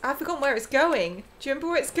 I've forgotten where it's going. Do you remember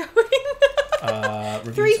where it's going?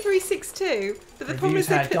 3362. But the problem is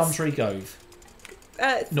had Gumtree Gove.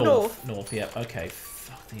 North. North, yeah. Okay.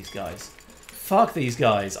 Fuck these guys. Fuck these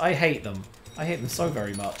guys. I hate them. I hate them so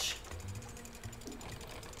very much.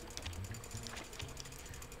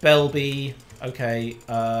 Belby. Okay.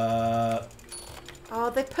 Oh,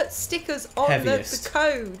 they put stickers on the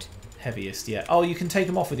code. Heaviest, yeah. Oh, you can take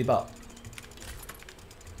them off with your butt.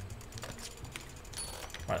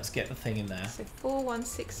 Right, let's get the thing in there. So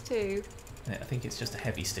 4162. I think it's just a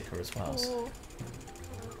heavy sticker as well. 4,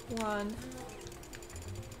 1.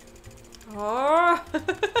 Oh,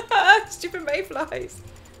 stupid mayflies.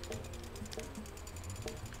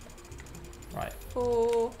 Right.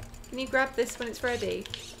 4. Can you grab this when it's ready?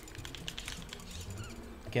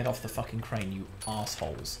 Get off the fucking crane, you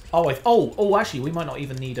assholes. Oh, actually, we might not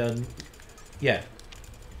even need a... Yeah.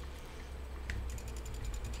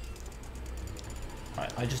 Right,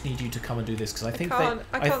 I just need you to come and do this, because I think I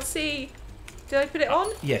can't see. Did I put it on?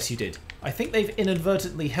 Yes, you did. I think they've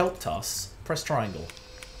inadvertently helped us. Press triangle.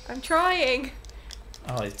 I'm trying.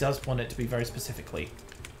 Oh, it does want it to be very specifically.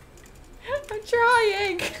 I'm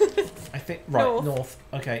trying. I think... Right, north.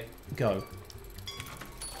 Okay, go.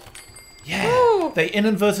 Yeah! Ooh. Oh! They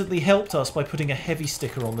inadvertently helped us by putting a heavy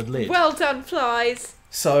sticker on the lid. Well done, flies.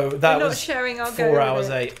 So that We're was not sharing our 4 hours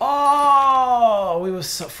late. Oh, we were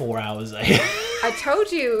 4 hours late. I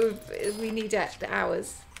told you we needed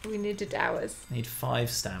hours. We needed hours. Need 5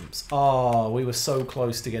 stamps. Oh, we were so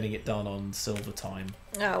close to getting it done on silver time.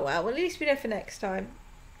 Oh well, at least we know for next time.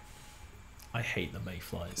 I hate the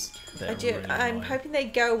mayflies. I'm hoping they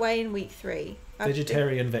go away in week 3.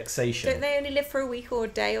 Vegetarian vexation. Don't they only live for a week or a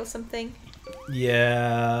day or something?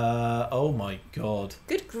 Yeah. Oh my god.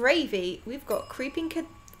 Good gravy. We've got creeping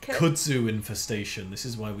kudzu infestation. This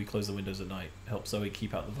is why we close the windows at night. Help Zoe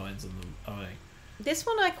keep out the vines and the eye. This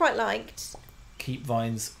one I quite liked. Keep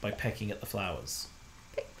vines by pecking at the flowers.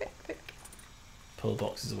 Pick, pick, pick. Pull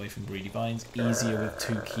boxes away from greedy vines. Easier with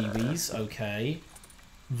 2 kiwis. Okay.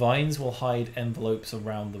 Vines will hide envelopes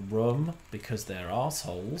around the room because they're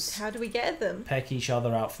assholes. How do we get them? Peck each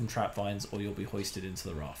other out from trap vines or you'll be hoisted into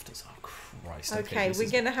the rafters. Oh, Christ. Okay, we're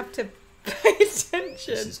going to have to pay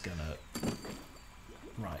attention. This is going to...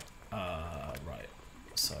 Right. Right.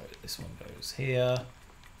 So this one goes here.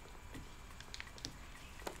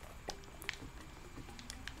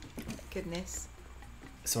 Goodness.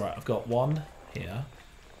 It's alright, I've got 1 here.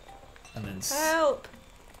 And then... Help!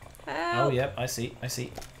 Help! Oh, yep, I see.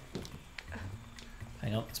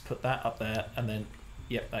 Hang on, let's put that up there, and then,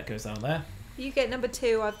 yep, that goes down there. You get number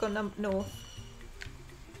 2, I've got north.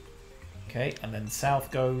 Okay, and then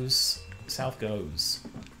south goes.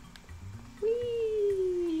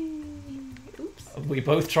 Whee! Oops. We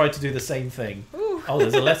both tried to do the same thing. Ooh. Oh,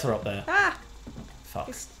 there's a letter up there. Ah! Fuck.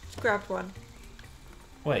 Just grabbed one.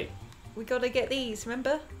 Wait. We gotta get these,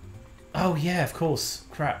 remember? Oh, yeah, of course.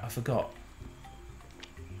 Crap, I forgot.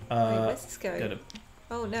 Wait, where's this go? Go to...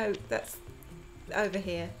 Oh no, that's over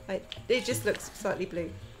here. It just looks slightly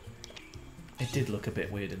blue. It did look a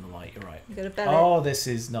bit weird in the light, you're right. You gotta bell Oh, it. this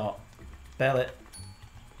is not... Bell it.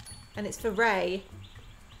 And it's for Ray.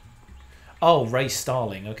 Oh, Ray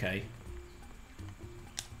Starling, okay.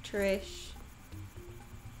 Trish.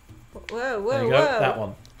 Whoa, whoa, There you whoa. go, that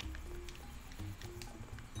one.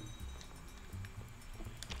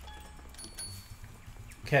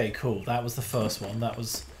 Okay, cool. That was the first one. That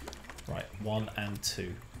was... Right, 1 and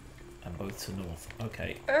 2. And both to north.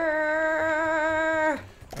 Okay. I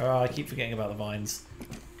keep forgetting about the vines.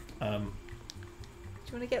 Do you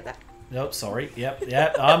want to get that? Nope, sorry. Yep,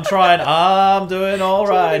 I'm trying. I'm doing all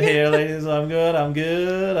right here, ladies. I'm good. I'm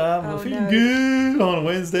feeling good on a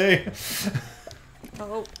Wednesday.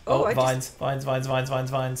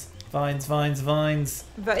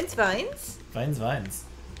 Vines.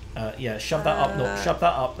 Yeah, shove that up north. Shove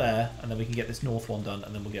that up there, and then we can get this north one done,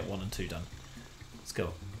 and then we'll get 1 and 2 done. Let's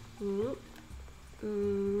go.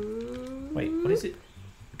 Wait, what is it?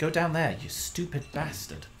 Go down there, you stupid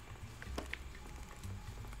bastard.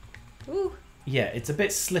 Ooh. Yeah, it's a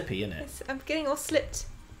bit slippy, isn't it? I'm getting all slipped.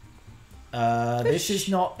 This is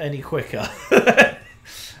not any quicker.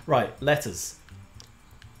 Right, letters.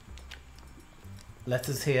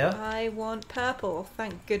 Letters here. I want purple.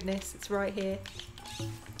 Thank goodness, it's right here.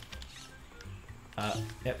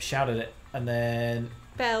 Yep, shouted it. And then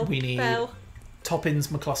Bell. we need Bell. Toppins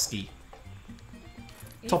McCluskey.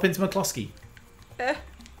 Toppins McCluskey.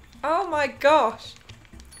 Oh my gosh.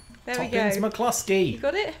 There we go. Toppins McCluskey. You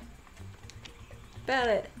got it? Bell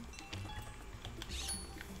it.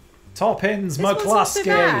 Toppins This one's not so McCluskey.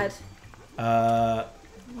 bad.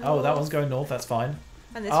 Oh, that one's going north. That's fine.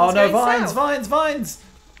 And this Oh one's no, going vines, south. vines.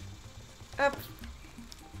 Up.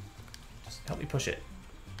 Just help me push it.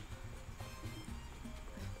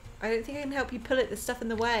 I don't think I can help you pull it. There's stuff in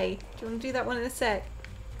the way. Do you want to do that one in a sec?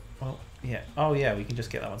 Well, yeah. Oh yeah, we can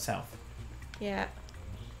just get that one south. Yeah.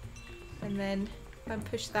 And then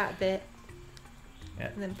push that bit. Yeah.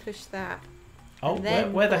 And then push that. Oh, And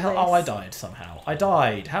then where the pull hell? Oh, I this. died somehow. I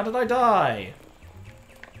died. How did I die?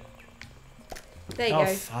 There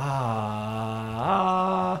you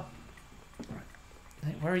Oh, go.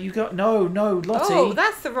 Where are you going? No, Lottie. Oh,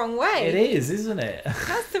 that's the wrong way. It is, isn't it?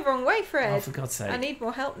 That's the wrong way, Fred. Oh, for God's sake. I need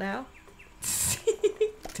more help now.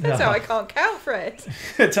 Turns out I can't count, Fred.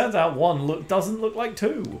 It turns out 1 doesn't look like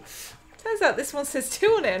 2. Turns out this one says 2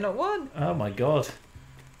 on it, not 1. Oh my God.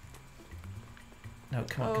 No,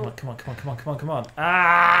 come Oh. on.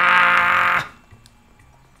 Ah!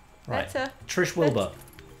 Right. Letter. Trish Wilbur.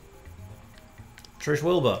 Trish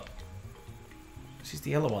Wilbur. She's the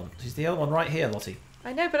yellow one. She's the yellow one right here, Lottie.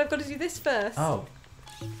 I know, but I've got to do this first. Oh.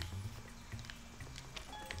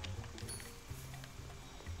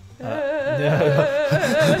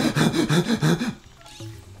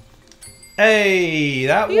 Hey,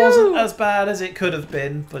 that Phew. wasn't as bad as it could have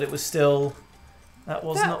been, but it was still... That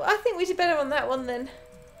was not... I think we did better on that one then.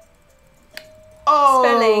 Oh,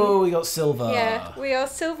 spelling. we got silver. Yeah, we are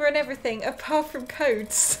silver in everything apart from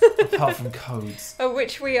codes. Apart from codes. Of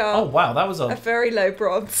which we are. Oh wow, that was a very low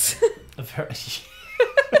bronze. a very.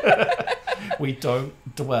 We don't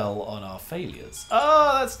dwell on our failures.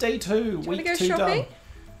 Oh, that's day 2. Do you Week go 2 shopping? done.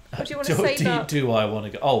 Or do you want to save up? Do I want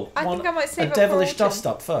to go? Oh, I think I might save a up devilish for dust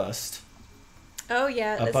up first. Oh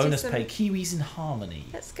yeah, A bonus pay. Kiwis in Harmony.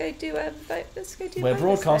 Let's go do a. Let's go do. We're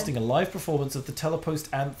broadcasting a live performance of the Telepost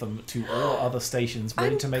anthem to all other stations,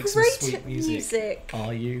 ready to make some sweet music.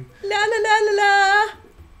 Are you? La la la la la.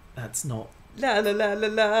 That's not. La la la la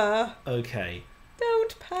la. Okay.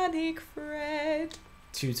 Don't panic, Fred.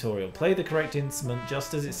 Tutorial. Play the correct instrument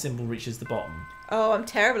just as its symbol reaches the bottom. Oh, I'm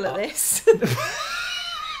terrible at this.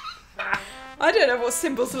 I don't know what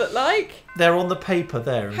symbols look like. They're on the paper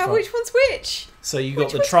there. Which one's which? So you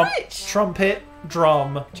got the trumpet,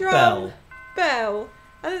 drum, bell. Bell.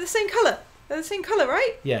 And they're the same colour. They're the same colour,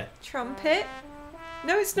 right? Yeah. Trumpet.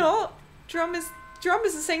 No, it's not. Drum is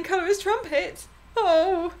the same colour as trumpet.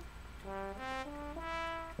 Oh.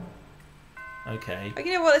 Okay.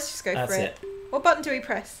 You know what? Let's just go That's for it. What button do we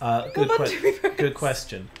press? Good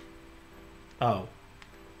question. Oh.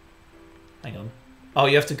 Hang on. Oh,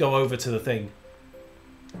 you have to go over to the thing.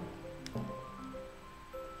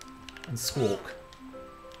 And squawk.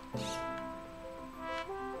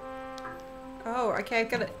 Oh, okay, I've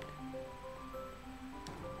got it.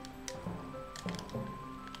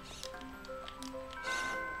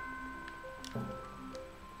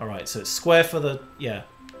 Alright, so it's square for the... Yeah.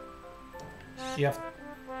 You have...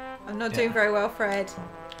 I'm not doing very well, Fred.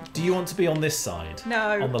 Do you want to be on this side?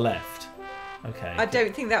 No. On the left? Okay. I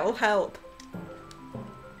don't think that will help.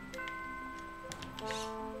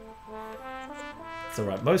 It's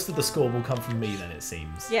alright. Most of the score will come from me then, it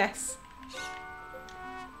seems. Yes.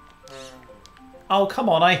 Oh, come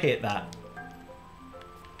on, I hit that.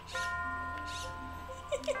 I'm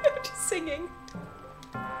just singing.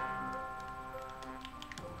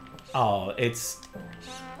 Oh, it's...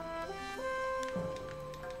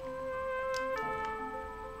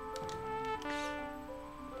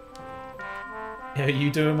 Are you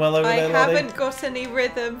doing well over there, Lottie? I haven't got any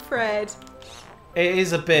rhythm, Fred. It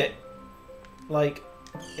is a bit... Like,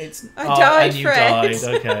 it's... I died, and you Fred. died,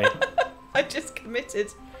 okay. I just committed.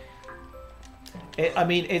 I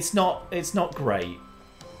mean, it's not great.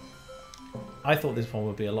 I thought this one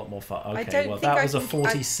would be a lot more fun. Okay, well, that was a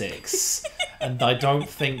 46. And I don't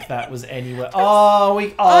think that was anywhere... Oh,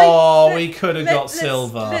 we could have got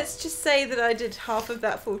silver. Let's just say that I did half of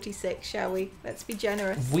that 46, shall we? Let's be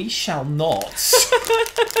generous. We shall not.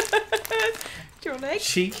 Do you want egg?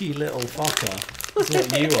 Cheeky little fucker. That's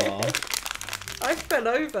what you are. I fell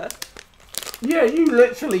over. Yeah, you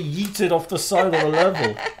literally yeeted off the side of the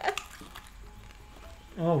level.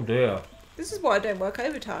 Oh dear. This is why I don't work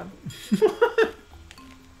overtime.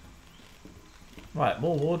 Right,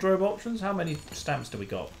 more wardrobe options. How many stamps do we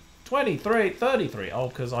got? 23, 33. Oh,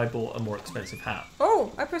 because I bought a more expensive hat.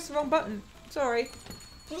 Oh, I pressed the wrong button. Sorry.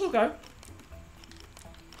 That's okay.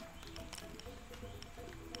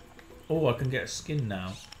 Oh, I can get a skin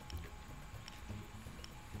now.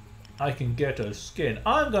 I can get a skin.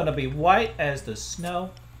 I'm going to be white as the snow.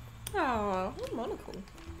 Oh, what a monocle.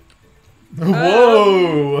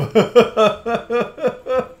 Whoa!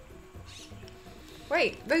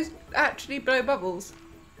 Wait, those actually blow bubbles.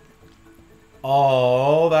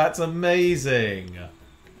 Oh, that's amazing. It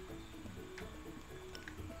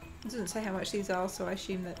doesn't say how much these are, so I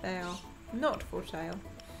assume that they are not for sale.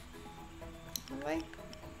 Are they?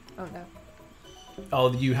 Oh no. Oh,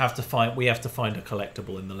 we have to find a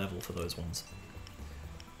collectible in the level for those ones.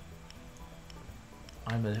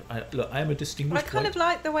 I am a distinguished. I kind of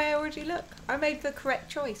like the way I already look. I made the correct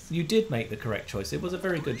choice. You did make the correct choice. It was a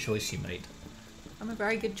very good choice you made. I'm a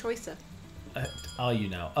very good choicer. Are you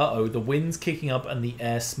now? Uh-oh, the wind's kicking up and the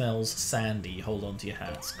air smells sandy. Hold on to your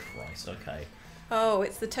hats. Christ, okay. Oh,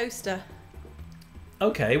 it's the toaster.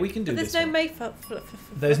 Okay, we can do this. There's no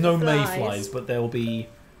There's no mayflies, but there'll be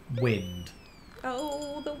wind.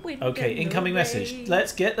 Oh, the wind. Okay, incoming message.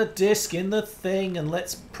 Let's get the disc in the thing and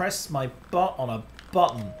let's press my butt on a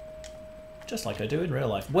button. Just like I do in real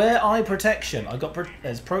life. Wear eye protection. I got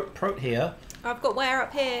there's prot here. I've got wear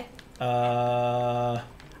up here.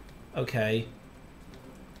 Okay.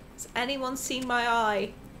 Has anyone seen my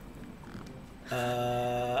eye?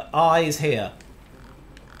 Eye is here.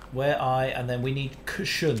 Wear eye, and then we need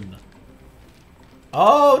cushion.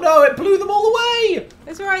 Oh no! It blew them all away.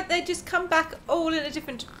 It's alright. They just come back all in a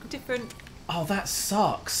different. Oh, that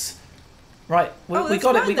sucks. Right, we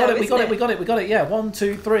got it. We got it. Yeah, 1,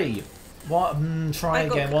 2, 3. Try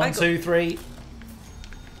again. 1, 2, 3.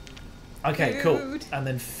 Okay, Food. cool. And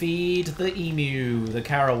then feed the emu, the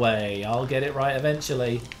caraway. I'll get it right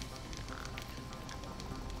eventually.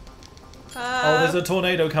 Oh, there's a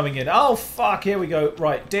tornado coming in. Oh, fuck. Here we go.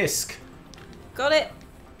 Right, disc. Got it.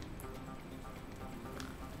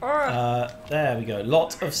 There we go.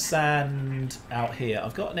 Lot of sand out here.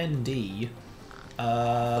 I've got an ND.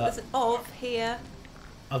 There's an of here.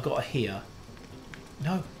 I've got a here.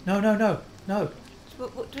 No.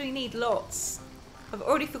 What do we need? Lots. I've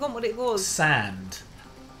already forgotten what it was. Sand.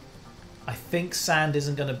 I think sand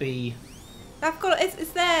isn't going to be... I've got it.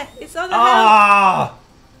 It's there. It's on the house.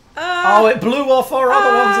 Oh, it blew off our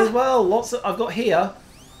other ones as well. Lots of... I've got here.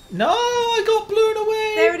 No, I got blown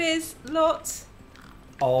away. There it is. Lots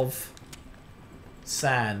of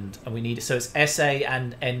sand. And we need it. So it's SA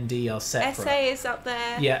and ND are separate. SA is up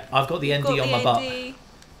there. Yeah, I've got the ND on my butt.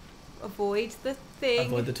 Avoid the thing.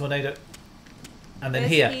 Avoid the tornado. And then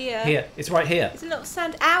Where's here. It's right here. There's a lot of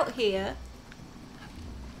sand out here.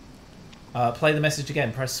 Play the message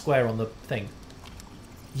again. Press square on the thing.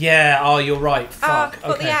 Yeah. Oh, you're right. Fuck. I've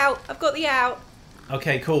got the out. I've got the out.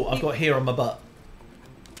 Okay, cool. I've got here on my butt.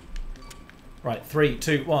 Right. 3,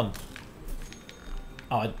 2, 1.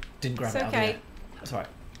 Oh, I didn't grab it. Okay. That's all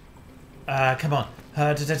right. Come on.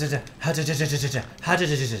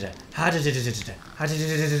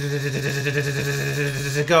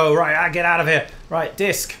 Go. Right. Get out of here. Right.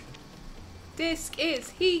 Disc. Disc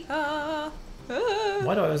is here. Why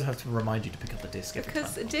do I always have to remind you to pick up the disc every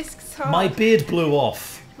Because time? the disc's hard. My beard blew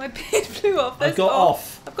off. My beard blew off. I got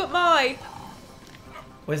off. I've got my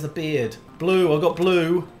Where's the beard? Blue. I got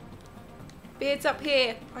blue. beard's up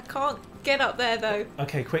here. I can't get up there though.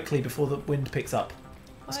 Okay, quickly before the wind picks up.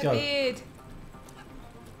 Let's go. Beard.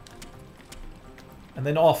 And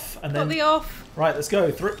then off. And then Got the off. Right, let's go.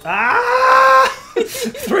 3,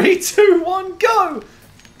 2, 1, go!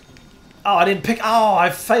 Oh, I didn't pick. Oh,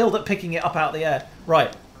 I failed at picking it up out of the air.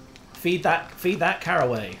 Right, feed that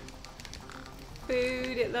caraway.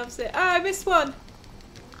 Food, it loves it. Ah, I missed one.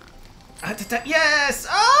 Yes!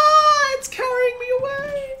 Ah, it's carrying me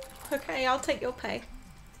away. Okay, I'll take your pay.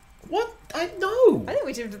 What? No. I think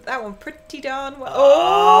we did that one pretty darn well.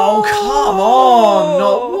 Oh, come on!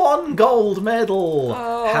 Not one gold medal.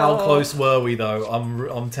 Oh. How close were we though?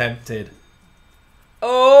 I'm tempted.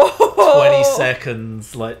 Oh! 20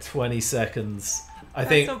 seconds, like 20 seconds. I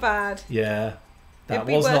think. That's not bad. Yeah, that It'd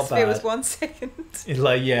be was worse not if bad. it was 1 second.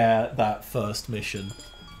 Like, yeah, that first mission.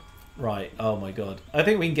 Right. Oh my god. I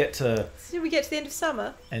think we can get to Should we get to the end of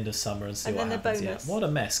summer? end of summer and see And what then the happens. bonus. Yeah. What a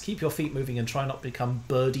mess. Keep your feet moving and try not to become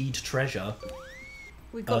birdied treasure.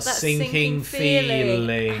 We've got A that sinking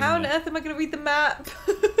feeling. How on earth am I going to read the map?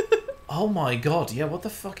 Oh my god. Yeah. What the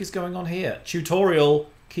fuck is going on here? Tutorial.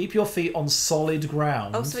 Keep your feet on solid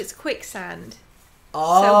ground. Oh, so it's quicksand.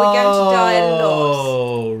 Oh, So we're going to die a lot.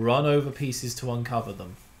 Oh, run over pieces to uncover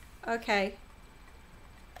them. Okay.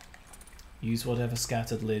 Use whatever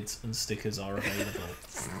scattered lids and stickers are available.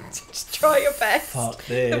 Just try your best. Fuck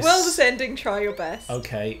this. The world is ending, try your best.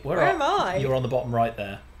 Okay, where am I? You're on the bottom right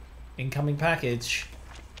there. Incoming package.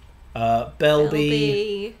 Bellby.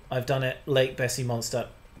 Bellby. I've done it. Lake Bessie Monster.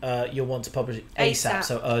 You'll want to publish it ASAP,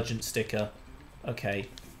 so urgent sticker. Okay.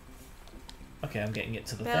 Okay, I'm getting it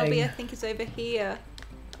to the Bellby, thing. I think, is over here.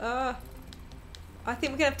 I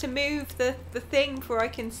think we're going to have to move the thing before I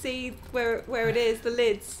can see where it is, the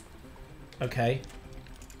lids. Okay.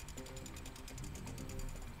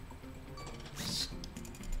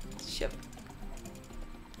 Shove.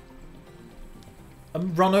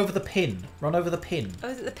 Run over the pin. Run over the pin. Oh,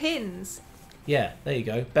 is it the pins? Yeah, there you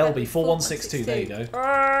go. Bellby 4162. There you go.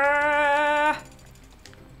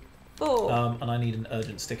 4. And I need an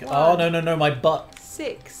urgent sticker. 1. Oh no, my butt.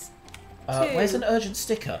 6. 2. Where's an urgent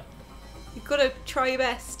sticker? You've got to try your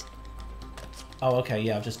best. Oh, okay,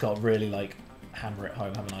 yeah, I've just got to really like hammer it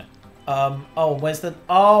home, haven't I? Oh, where's the?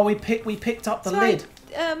 Oh, we picked up the lid.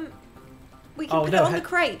 We can put it on the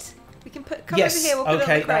crate. We can come over here. We'll put it on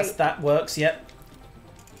the crate. that works. Yep.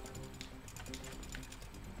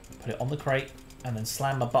 Put it on the crate and then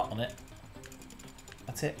slam my butt on it.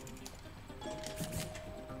 That's it.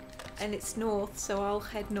 And it's north, so I'll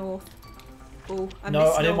head north. Oh, I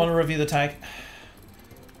didn't want to review the tag.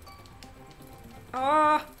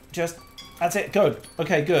 Ah. That's it. Good.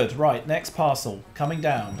 Okay, good. Right, next parcel coming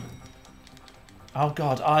down. Oh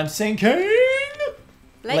god, I'm sinking.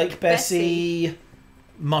 Lake Bessie.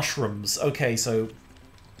 Mushrooms. Okay, so.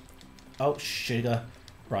 Oh, sugar.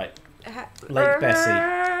 Right. Lake Bessie.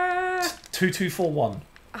 2241.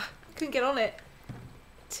 Couldn't get on it.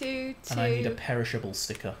 2, 2. And I need a perishable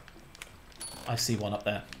sticker. I see one up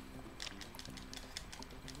there.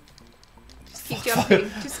 keep jumping.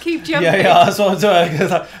 Just keep jumping. Yeah, that's what I'm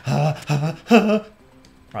doing.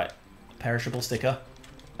 Right, perishable sticker,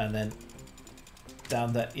 and then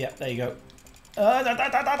down there. Yep, there you go. You can do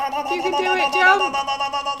it, jump!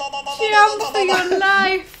 Jump for your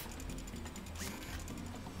life!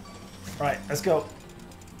 Right, let's go.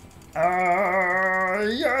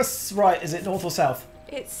 Yes! Right, is it north or south?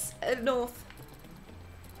 It's north.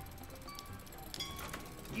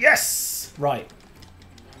 Yes! Right.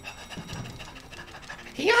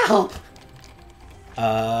 Help!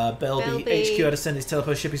 Belby HQ had to send his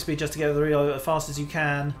teleport shipping speed just to get the reel as fast as you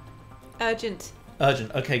can. Urgent.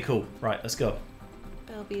 Urgent. Okay, cool. Right, let's go.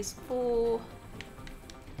 Belby's 4.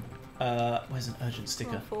 Where's an urgent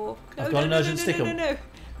sticker? 4. No, I've got an urgent sticker. No.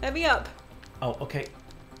 Let me up. Oh, okay.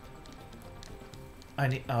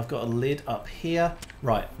 I've got a lid up here.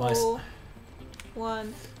 Right. 4.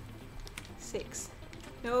 1. 6.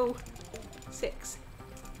 No. 6.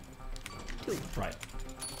 2. Right.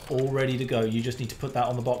 All ready to go. You just need to put that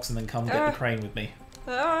on the box and then come get the crane with me.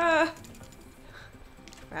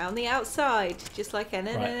 Round the outside, just like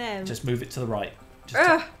N&M. Right. Just move it to the right.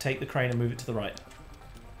 Just take the crane and move it to the right.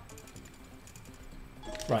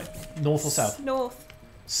 Right. North or south? North.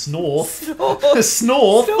 Snorth?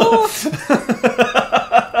 Snorth. Snorth?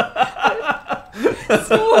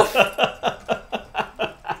 Snorth.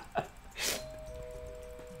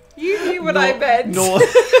 You knew what I meant.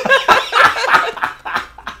 North.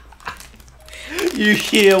 You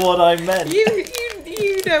hear what I meant.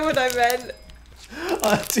 You know what I meant.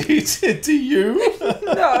 Do you?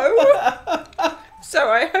 No. So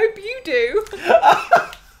I hope you do.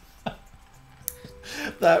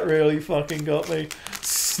 That really fucking got me.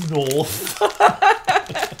 Snorth.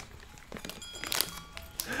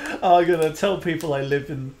 I'm gonna tell people I live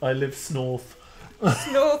Snorth.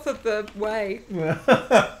 North of the way.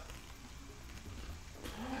 That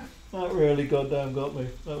really goddamn got me.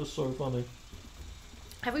 That was so funny.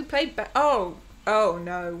 Have we played oh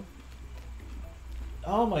no.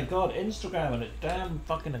 Oh my god, Instagram and its damn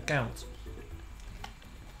fucking accounts.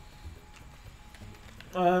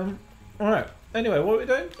 Alright. Anyway, what are we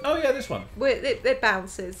doing? Oh yeah, this one. It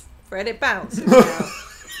bounces. Fred, it bounces now.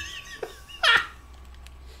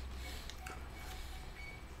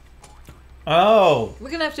 Oh. We're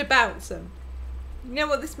going to have to bounce them. You know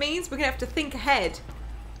what this means? We're going to have to think ahead.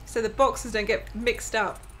 So the boxes don't get mixed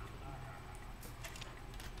up.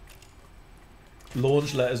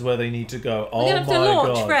 Launch letters where they need to go. We're going to have to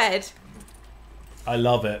launch, Fred. I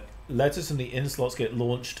love it. Letters from the in slots get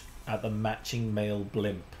launched at the matching mail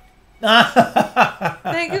blimp.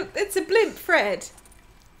 It's a blimp, Fred.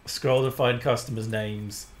 Scroll to find customers'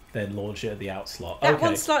 names, then launch it at the out slot. That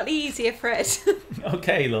one's slightly easier, Fred.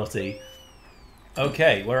 Okay, Lottie.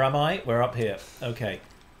 Okay, where am I? We're up here. Okay.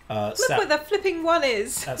 Look where the flipping one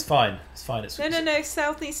is. That's fine. It's fine. It's No.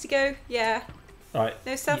 South needs to go. Yeah. All right.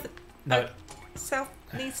 No, south. No. South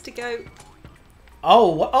needs to go.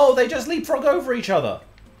 Oh, they just leapfrog over each other.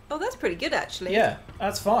 Oh, that's pretty good, actually. Yeah,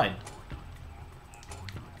 that's fine.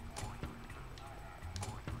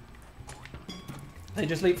 They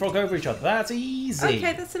just leapfrog over each other. That's easy.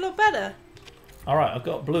 Okay, that's a lot better. All right, I've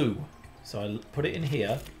got blue, so I put it in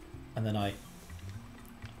here, and then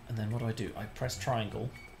what do? I press triangle.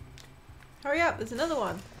 Hurry up! There's another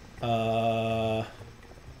one.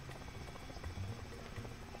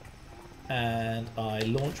 And I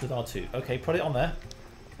launch with R2. Okay, put it on there.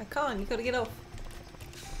 I can't. You've got to get off.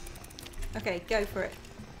 Okay, go for it.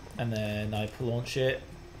 And then I launch it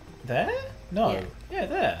there. No. Yeah,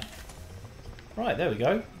 there. Right, there we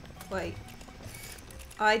go. Wait.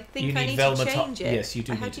 I think I need Velma to change it. Yes, you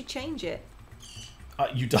do. How do you change it?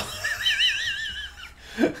 You die.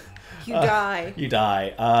 You die. You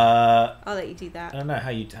die. I'll let you do that. I don't know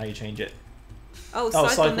how you change it. Oh,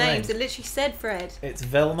 cycle names. It literally said Fred. It's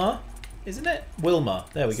Velma, isn't it? Wilma.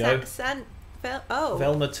 There we go.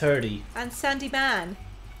 Velma Turdy. And Sandy Man.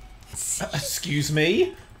 Excuse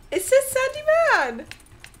me? It says Sandy Man.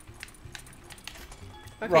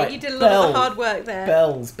 Okay, right, you did a lot of the hard work there.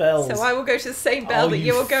 Bells. So I will go to the same bell that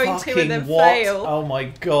you were going to and then what? fail. Oh my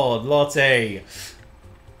god, Lottie.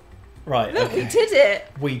 Right, Look, okay. we did it.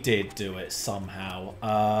 We did do it somehow.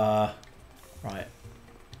 Right.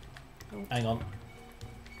 Oh. Hang on.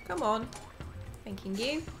 Come on. Thanking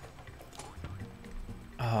you.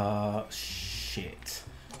 Shit.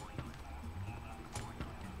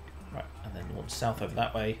 Right, and then launch south over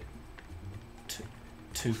that way.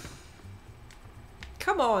 Two.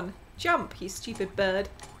 Come on. Jump, you stupid bird.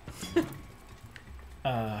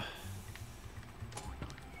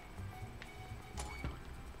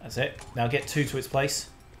 That's it. Now get 2 to its place.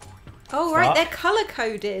 Oh, right, they're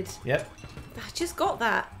colour-coded. Yep. I just got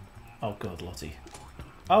that. Oh god, Lottie.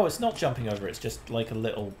 Oh, it's not jumping over. It's just like a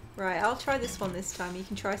little. Right, I'll try this one this time. You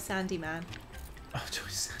can try Sandy Man. Oh,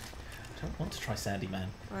 I don't want to try Sandy Man.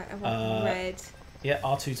 Right, I want red. Yeah,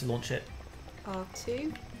 R2 to launch it.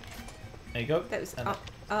 R2. There you go. That was R.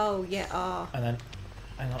 Oh yeah, R. And then,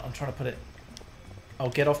 hang on, I'm trying to put it. Oh,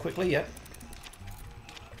 get off quickly. Yeah.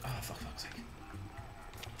 Oh, for fuck's sake.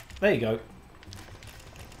 There you go.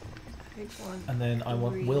 And then I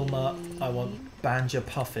want Wilma. I want Banja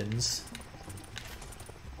Puffins.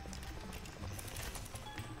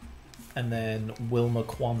 And then Wilma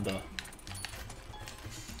Quanda.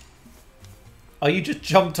 Oh, you just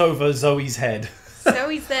jumped over Zoe's head.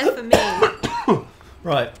 Zoe's there for me.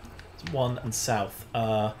 Right. It's 1 and south.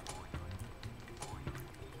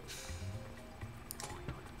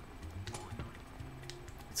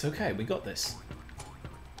 It's okay, we got this.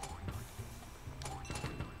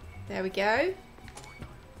 There we go.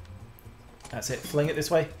 That's it. Fling it this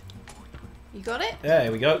way. You got it?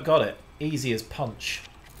 There we go. Got it. Easy as punch.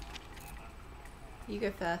 You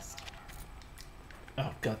go first.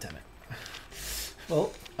 Oh, god damn it.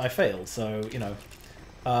 Well, I failed, so, you know.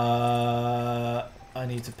 I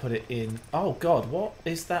need to put it in. Oh god, what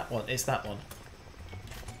is that one? It's that one.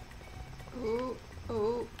 Ooh,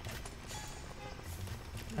 ooh.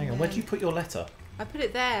 Hang on, where did you put your letter? I put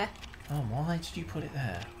it there. Oh, why did you put it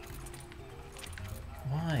there?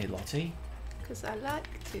 Why, Lottie? Because I like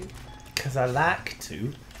to. Because I like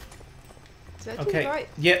to. Did I do Okay. it right?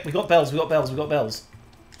 Yeah, we got bells, we got bells, we got bells.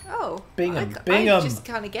 Oh. Bingham, I Bingham. just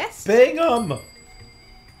kind of guessed. Bingham!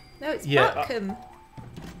 No, it's Yeah, Buckham.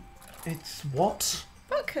 It's what?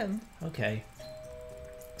 Buckham. Okay.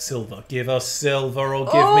 Silver. Give us silver or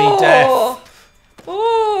give me death.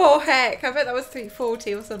 Oh, heck. I bet that was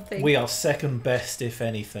 340 or something. We are second best, if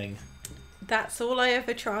anything. That's all I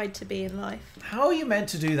ever tried to be in life. How are you meant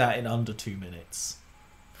to do that in under 2 minutes?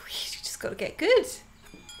 You just got to get good.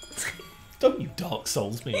 Don't you Dark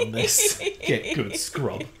Souls me on this. Get good,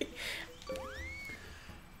 scrub.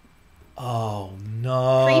 Oh,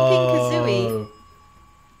 no. Creeping Kazooie.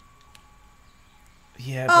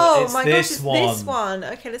 Yeah, but it's this it's one. this one.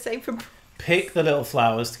 Okay, let's aim for... Pick the little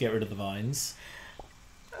flowers to get rid of the vines.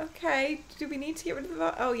 Okay, do we need to get rid of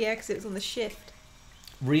the... Oh, yeah, because it was on the shift.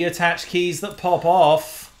 Reattach keys that pop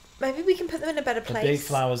off. Maybe we can put them in a better place. The big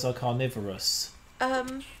flowers are carnivorous. Ah!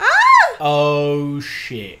 Oh,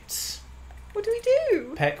 shit. What do we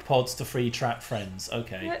do? Peck pods to free trap friends.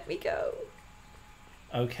 Okay. Let me go.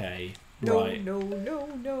 Okay. No, Right. no, no,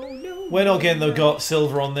 no, no. We're not getting the got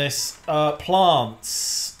silver on this.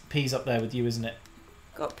 Plants. P's up there with you, isn't it?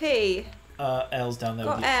 Got P. L's down there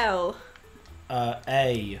with Got you. L.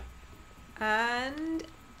 A. And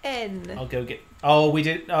N. I'll go get... Oh, we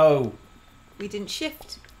did... Oh. We didn't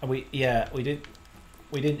shift. Yeah, we did...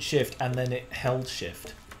 We didn't shift, and then it held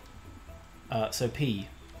shift. So P.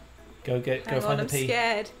 Go find the P. I'm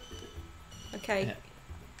scared. Okay. Yeah.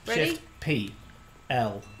 Ready? Shift P.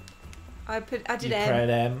 L. I did You M. press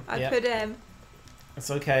M. I Yep. put M. It's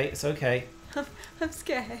okay. It's okay. I'm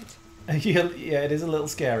scared. Yeah, it is a little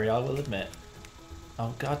scary, I will admit.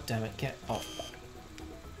 Oh, god damn it. Get off.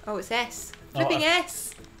 Oh, it's S. Oh, Flipping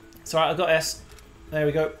S. It's alright, I got S. There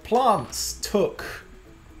we go. Plants. Took.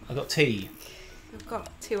 I got T. I've got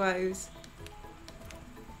 2 O's.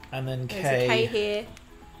 And then K. There's a K here.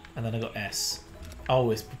 And then I got S.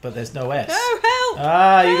 Oh, but there's no S. Oh, help!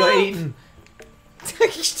 Ah, you got Help! eaten.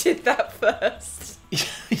 You did that first.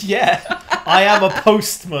 Yeah, I am a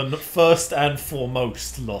postman first and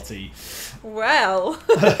foremost, Lottie. Well.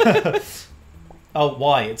 Oh,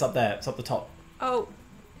 why? It's up there. It's up the top. Oh.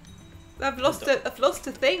 I've lost a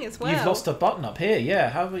thing as well. You've lost a button up here. Yeah,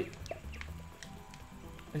 how have we...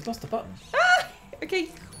 We've lost a button. Ah! Okay.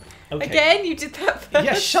 Okay. Again, you did that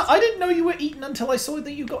first. Yeah, I didn't know you were eaten until I saw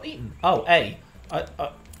that you got eaten. Oh, A. I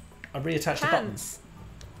reattached the buttons.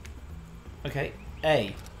 Okay.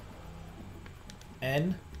 A.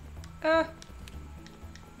 N.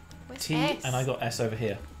 T. S? And I got S over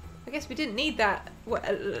here. I guess we didn't need that.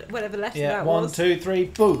 Whatever letter Yeah, that 1, was. 2, 3,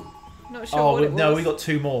 boo. Not sure what it was. No, we got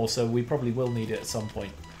 2 more, so we probably will need it at some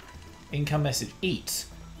point. Income message. Eat.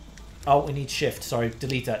 Oh, we need shift. Sorry,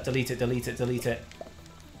 delete that. Delete it, delete it, delete it.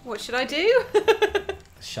 What should I do?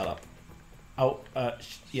 Shut up. Oh,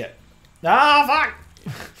 yeah. Ah,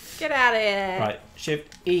 fuck! Get out of here. Right,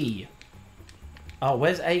 shift E. Oh,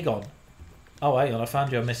 where's A gone? Oh, hang on, I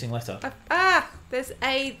found your missing letter. There's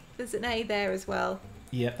an A there as well.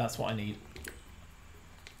 Yeah, that's what I need.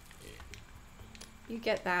 You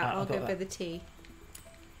get that. I'll go for the T.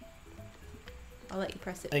 I'll let you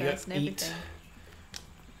press it first and everything.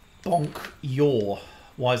 Bonk your.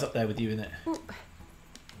 Y's up there with you, isn't it?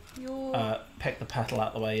 Your. peck the paddle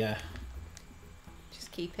out the way, yeah.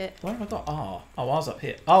 Just keep it. Where have I got R? Oh, R's up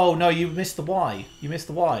here. Oh, no, you missed the Y. You missed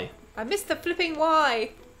the Y. I missed the flipping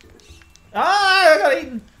Y. Ah, I got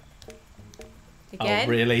eaten. Again?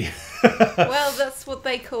 Oh, really? Well, that's what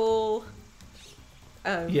they call...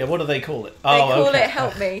 Oh. Yeah, what do they call it? They call it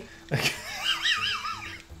help me.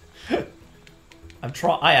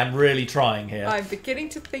 I am really trying here. I'm beginning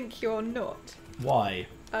to think you're not. Why?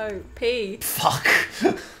 Oh, P. Fuck.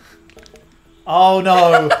 Oh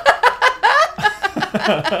no.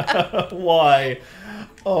 Why?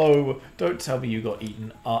 Oh, don't tell me you got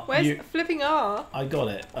eaten. Where's flipping R? I got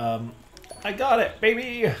it. I got it,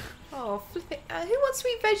 baby. Oh, flipping. Who wants to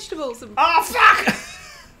eat vegetables? Oh, fuck!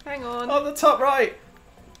 Hang on. On the top right.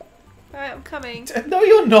 Alright, I'm coming. No,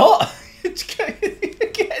 you're not. You're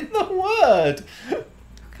getting the word.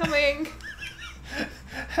 Coming.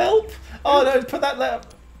 Help. Oh, no, put that there.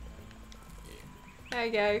 There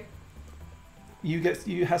you go.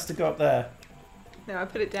 You has to go up there. No, I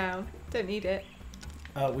put it down. Don't need it.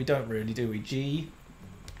 We don't really, do we? G.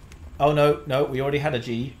 Oh, no, we already had a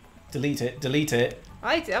G. Delete it, delete it.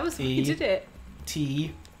 I was we did it.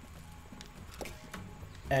 T.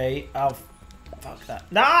 A. Oh, fuck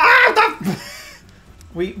that. No!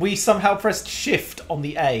 We somehow pressed shift on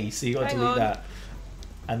the A, so you got to delete that.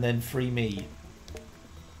 And then free me.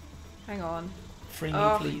 Hang on. Free me,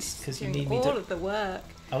 please, because you need me all to... of the work.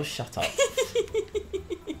 Oh, shut up.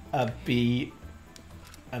 B,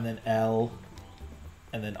 and then L,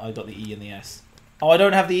 and then I got the E and the S. Oh, I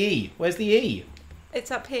don't have the E. Where's the E?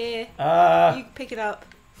 It's up here. You pick it up.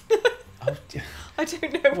 Oh, I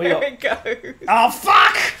don't know where it goes. Oh,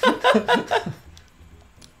 fuck!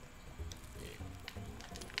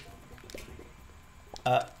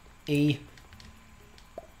 E.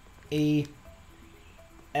 E.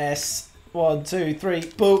 S. 1, 2, 3.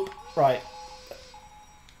 Boop. Right.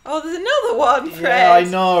 Oh, there's another one, Fred. Yeah, I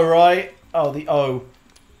know, right? Oh, the O.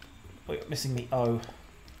 Wait, missing the O.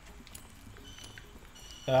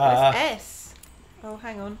 Where's S? Oh,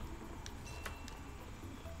 hang on.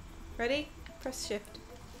 Ready? Press shift.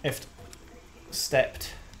 If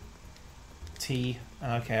stepped. T.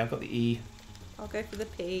 Okay, I've got the E. I'll go for the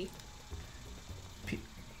P.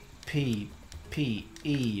 P.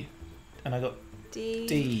 E. And I got D.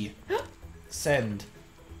 D. Send.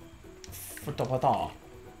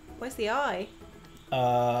 Where's the I?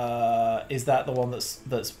 Is that the one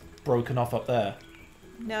that's broken off up there?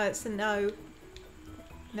 No, it's a no.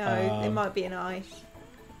 No, it might be an I.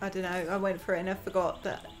 I don't know. I went for it and I forgot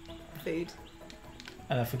that food.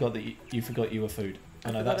 And I forgot that you forgot you were food.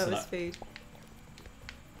 I know forgot that's I was food.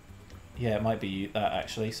 Yeah, it might be that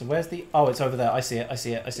actually. So where's the... Oh, it's over there. I see it. I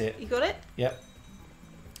see it. I see it. You got it? Yep.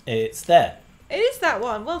 It's there. It is that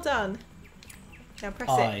one. Well done. Now press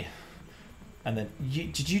it. And then...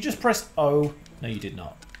 Did you just press O? No, you did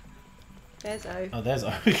not. There's O. Oh, there's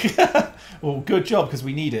O. Well, good job, because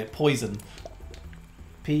we need it. Poison.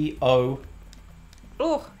 P-O...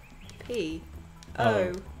 Oh. P.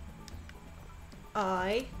 O.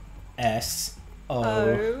 I. S. O.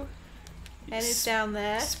 O. N is down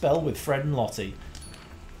there. Spell with Fred and Lottie.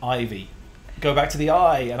 Ivy. Go back to the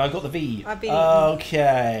I, and I got the V. I've been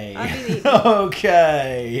okay. I've been eaten.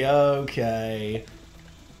 Okay. Okay.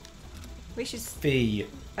 We should. V.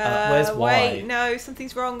 Where's Y? Wait, no,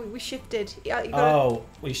 something's wrong. We shifted. Yeah, you gotta...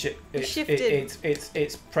 we shifted.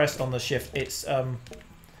 It's pressed on the shift. It's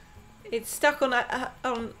It's stuck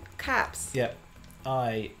on caps. Yep.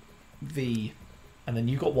 I, V, and then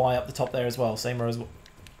you got Y up the top there as well. Same row as.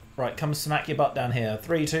 Right, come smack your butt down here.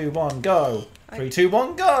 3, 2, 1, go. 3, 2,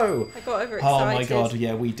 1, go. I got overexcited. Oh my god,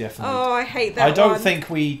 yeah, we definitely. Oh, I hate that one. I don't think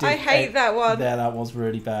we did. I hate that one. Yeah, that was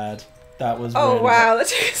really bad. That was. Oh really wow, bad. that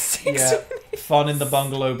took 6 minutes. Fun in the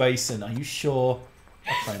bungalow basin. Are you sure,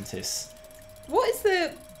 apprentice? What is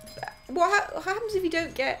the? What happens if you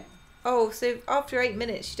don't get? Oh, so after 8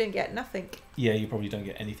 minutes you don't get nothing. Yeah, you probably don't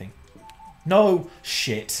get anything. No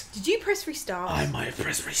shit. Did you press restart? I might have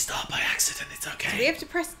pressed restart by accident. It's okay. Do we have to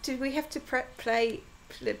press? Do we have to play?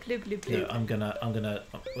 Yeah, I'm gonna.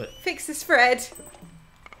 Fix this, Fred.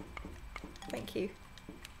 Thank you.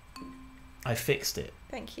 I fixed it.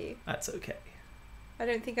 Thank you. That's okay. I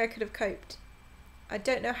don't think I could have coped. I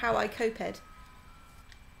don't know how I coped.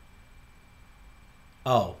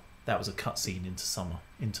 Oh, that was a cutscene into summer.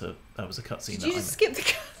 That was a cutscene. Did you just skip the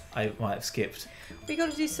cut? I might have skipped. We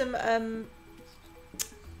got to do some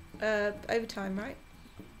overtime, right?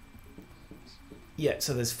 Yeah,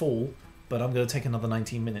 so there's fall, but I'm going to take another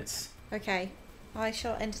 19 minutes. Okay. I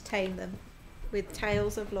shall entertain them with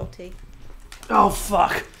Tales of Lottie. Oh,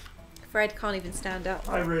 fuck. Fred can't even stand up.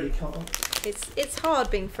 I really can't. It's hard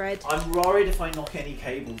being Fred. I'm worried if I knock any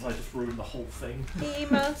cables, I just ruin the whole thing. He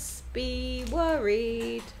must be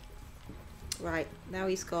worried. Right, now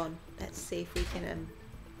he's gone. Let's see if we can...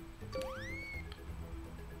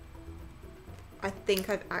 I think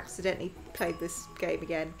I've accidentally played this game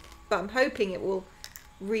again. But I'm hoping it will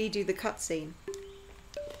redo the cutscene.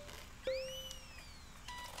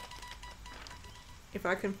 If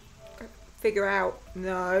I can figure out...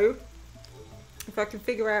 No. If I can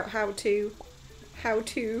figure out how to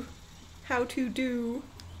do.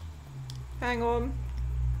 Hang on.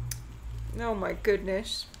 Oh my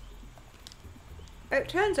goodness. It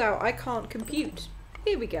turns out I can't compute.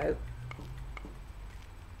 Here we go.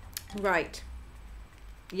 Right.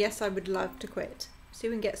 Yes, I would love to quit. See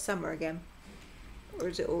if we can get summer again. Or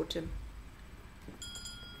is it autumn?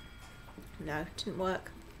 No, it didn't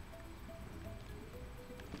work.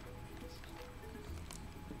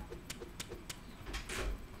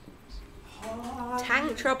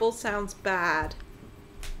 Tank trouble sounds bad.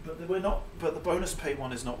 But we're not. But the bonus pay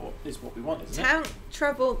one is not what we want, isn't Tank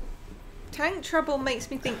trouble. Tank trouble makes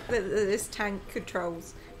me think that there's tank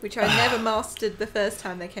controls, which I never mastered the first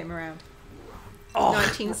time they came around. Oh.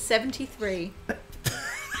 1973.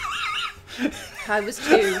 I was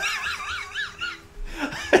 2.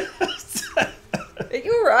 Are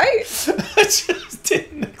you alright? I just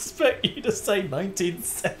didn't expect you to say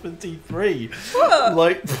 1973. What?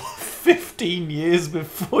 Like 15 years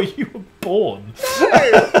before you were born. No,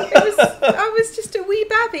 I was just a wee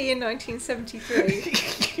babby in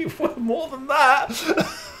 1973. You were more than that.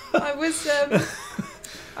 I was,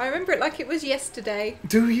 I remember it like it was yesterday.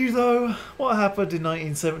 Do you though? What happened in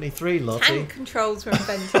 1973, Lottie? Tank controls were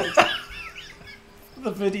invented.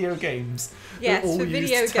 The video games. Yes, all for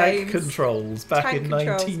video used tank games. Controls back Tank in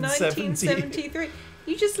controls, 1973.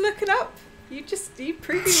 You just look it up. You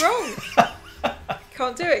prove me wrong.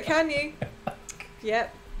 Can't do it, can you?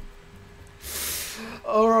 Yep.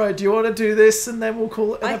 Alright, do you want to do this and then we'll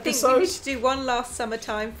call it an episode? I think we need to do one last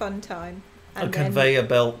summertime fun time. And a conveyor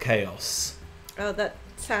belt chaos. Oh, that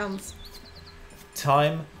sounds...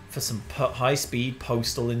 Time for some high-speed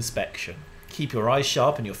postal inspection. Keep your eyes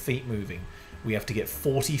sharp and your feet moving. We have to get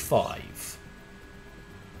 45.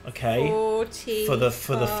 Okay? 45.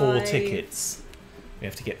 For the 4 tickets. We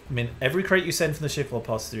have to get... every crate you send from the ship will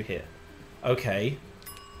pass through here. Okay.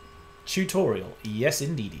 Tutorial. Yes,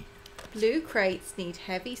 indeedy. Blue crates need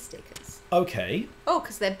heavy stickers. Okay. Oh,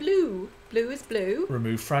 because they're blue. Blue is blue.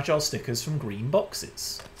 Remove fragile stickers from green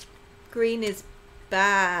boxes. Green is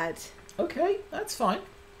bad. Okay, that's fine.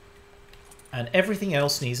 And everything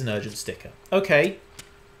else needs an urgent sticker. Okay.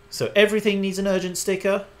 So everything needs an urgent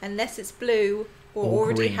sticker. Unless it's blue or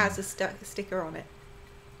already green. Has a sticker on it.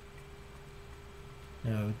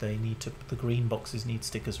 No, they need to. The green boxes need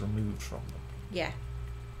stickers removed from them. Yeah.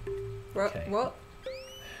 Okay. What?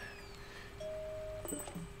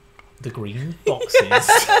 The green boxes.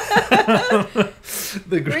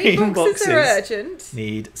 The green boxes are urgent.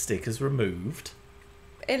 Need stickers removed.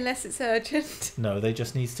 Unless it's urgent. No, they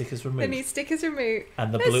just need stickers removed. They need stickers removed.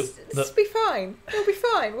 And the blue. Let's be fine. We'll be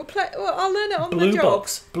fine. We'll play. Well, I'll learn it on the job.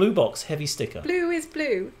 Blue box. Heavy sticker. Blue is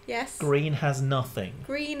blue. Yes. Green has nothing.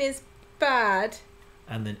 Green is bad.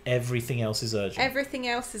 And then everything else is urgent. Everything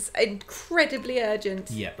else is incredibly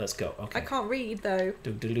urgent. Yeah, let's go. Okay. I can't read though.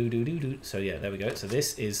 So yeah, there we go. So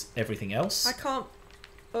this is everything else. I can't.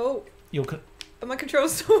 Oh. Are my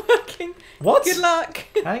controls still working? What? Good luck.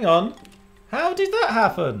 Hang on. How did that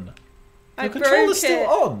happen? Your controller's still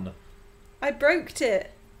on. I broke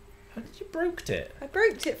it. How did you broke it? I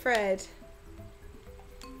broke it, Fred.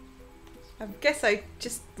 I guess I'm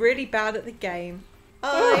just really bad at the game.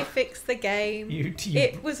 I fixed the game.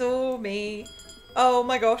 It was all me. Oh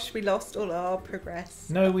my gosh, we lost all our progress.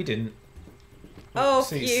 No, we didn't. Oh,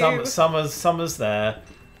 see, phew. Summer's there,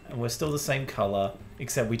 and we're still the same colour,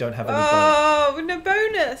 except we don't have any no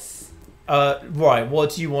bonus. Right,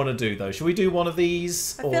 what do you want to do though? Should we do one of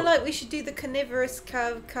these? I feel like we should do the carnivorous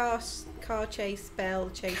car chase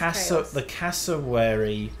chaos. The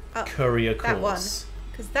cassowary courier course. That one.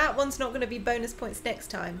 Because that one's not going to be bonus points next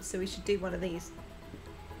time, so we should do one of these.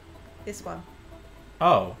 This one.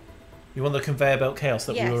 Oh. You want the conveyor belt chaos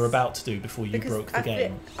that we were about to do before you broke the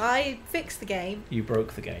game? I fixed the game. You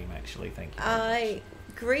broke the game, actually. Thank you.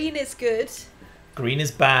 Green is good. Green is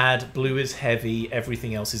bad. Blue is heavy.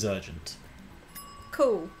 Everything else is urgent.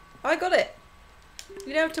 Cool. I got it.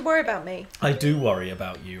 You don't have to worry about me. I do worry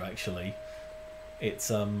about you, actually. It's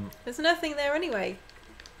There's nothing there anyway.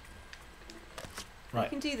 Right. You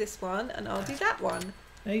can do this one, and I'll do that one.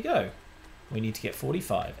 There you go. We need to get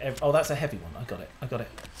 45. Oh, that's a heavy one. I got it.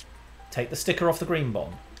 Take the sticker off the green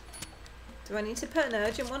bomb. Do I need to put an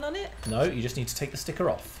urgent one on it? No, you just need to take the sticker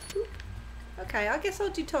off. Ooh. Okay, I guess I'll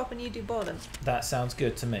do top and you do bottom. That sounds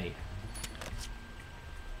good to me.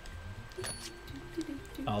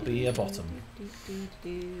 I'll be a bottom.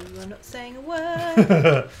 I'm not saying a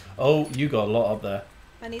word. Oh, you got a lot up there.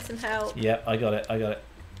 I need some help. Yep, I got it. I got it.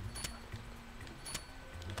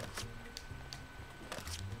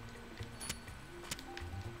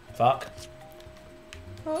 Fuck.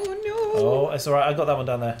 Oh no. Oh, it's alright. I got that one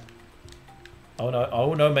down there. Oh no.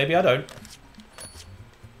 Oh no, maybe I don't.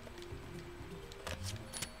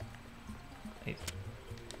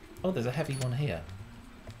 Oh, there's a heavy one here.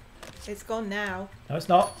 It's gone now. No, it's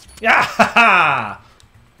not. Yeah! Ha!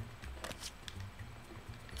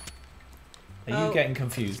 Are you getting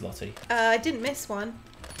confused, Lottie? I didn't miss one.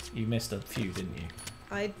 You missed a few, didn't you?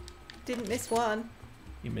 I didn't miss one.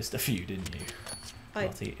 You missed a few, didn't you? I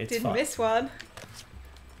Lottie, it's didn't fine. miss one.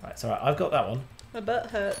 Right, it's alright. I've got that one. My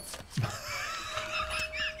butt hurts.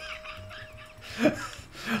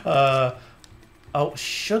 Oh,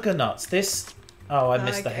 sugar nuts. This... Oh, I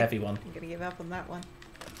missed the Okay. heavy one. I'm going to give up on that one.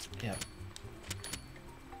 Yeah.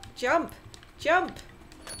 Jump! Jump!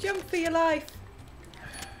 Jump for your life!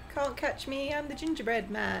 Can't catch me, I'm the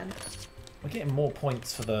gingerbread man. We're getting more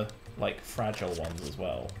points for the, like, fragile ones as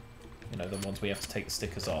well. You know, the ones we have to take the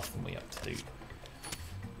stickers off and we have to do.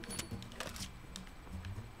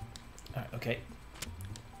 Alright, okay.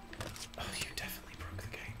 Oh, you definitely broke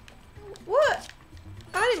the game. What?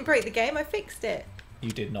 I didn't break the game, I fixed it. You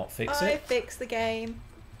did not fix I it? fixed the game.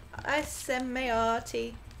 I send my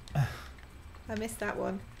arty. I missed that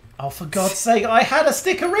one. Oh, for God's sake, I had a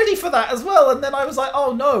sticker ready for that as well, and then I was like,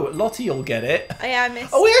 oh no, Lottie will get it. Oh, yeah, I missed.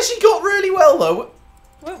 Oh, we actually got really well, though.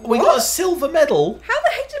 What? We got a silver medal. How the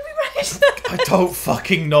heck did we manage that? I don't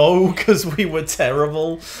fucking know, because we were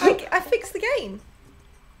terrible. I fixed the game.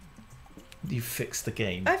 You fixed the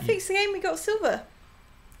game. I fixed the game, we got silver.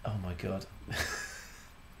 Oh my God.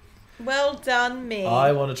 Well done, me.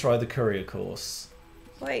 I want to try the courier course.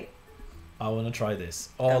 Wait. I want to try this.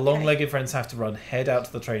 Oh, Okay. long-legged friends have to run. Head out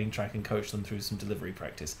to the training track and coach them through some delivery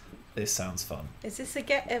practice. This sounds fun. Is this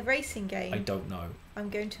a racing game? I don't know. I'm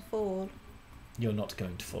going to fall. You're not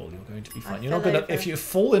going to fall. You're going to be fine. I You're not fell going to. over. If you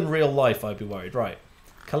fall in real life, I'd be worried. Right.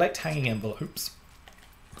 Collect hanging envelopes.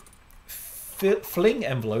 Fling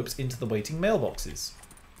envelopes into the waiting mailboxes.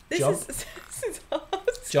 This is hard.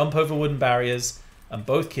 Jump over wooden barriers, and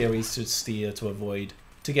both Kiwis should steer to avoid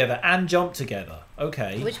together and jump together.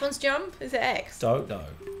 Okay. Which one's jump? Is it X? Don't know.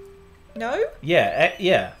 No? Yeah,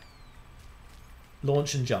 yeah.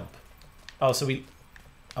 Launch and jump. Oh, so we...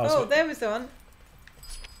 Oh, so... there was one.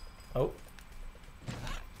 Oh.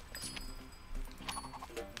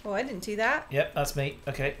 Oh, I didn't do that. Yep, that's me.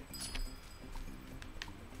 Okay.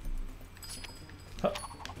 Huh.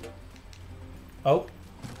 Oh.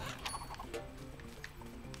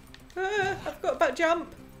 I forgot about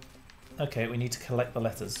jump. Okay, we need to collect the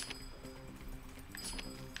letters.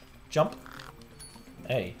 Jump.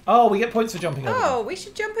 Hey. Oh, we get points for jumping over Oh, them. we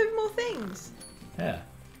should jump over more things. Yeah.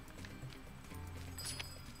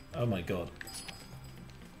 Oh my God.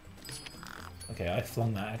 Okay, I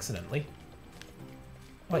flung that accidentally.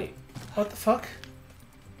 Wait, what the fuck?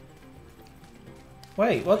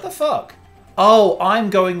 Wait, what the fuck? Oh, I'm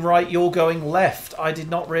going right, you're going left. I did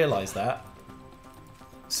not realise that.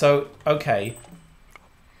 So, okay.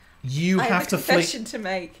 You I have to a fling... confession to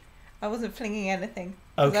make. I wasn't flinging anything.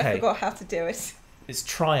 'Cause I Okay. forgot how to do it. It's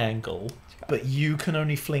triangle, but you can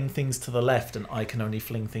only fling things to the left and I can only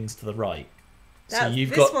fling things to the right. So That's- you've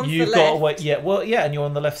this got one's you've the got left. away, yeah, well, yeah, and you're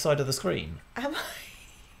on the left side of the screen. Am I?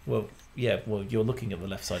 Well, yeah, well, you're looking at the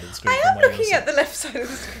left side of the screen. I from am where you're looking at sitting. the left side of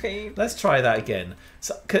the screen. Let's try that again.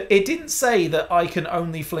 So, it didn't say that I can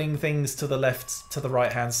only fling things to the left, to the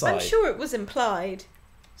right-hand side. I'm sure it was implied.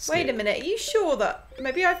 Wait a minute, are you sure that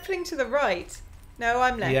maybe I fling to the right? No,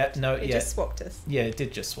 I'm left. Yeah, no, it yeah. just swapped us. Yeah, it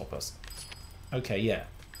did just swap us. Okay, yeah.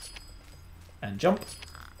 And jump.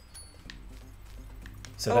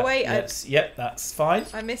 So Oh, that, wait, yep, that's fine.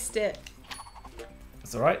 I missed it.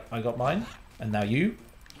 That's all right. I got mine, and now you.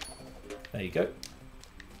 There you go.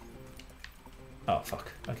 Oh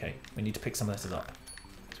fuck. Okay, we need to pick some letters up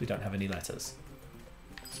because we don't have any letters.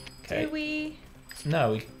 Okay. Do we?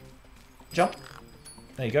 No, we jump.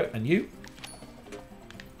 There you go, and you.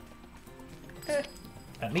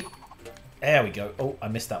 And me. There we go. Oh, I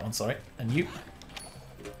missed that one. Sorry. And you.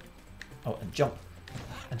 Oh, and jump.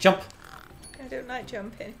 And jump. I don't like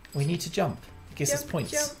jumping. We need to jump. It gives us Jump,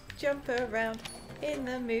 points. jump around in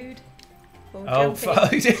the mood. For Oh,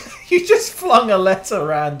 jumping. you just flung a letter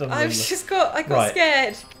randomly. I got Right.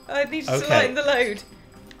 scared. I needed to Okay. lighten the load.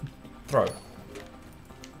 Throw.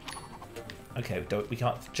 Okay, we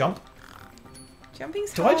can't jump.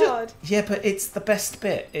 Jumping's Do hard. I just... Yeah, but it's the best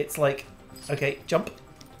bit. It's like, okay, jump.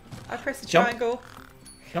 I press the Jump. triangle.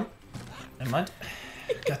 Jump. Never mind.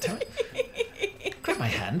 God damn it. Grab my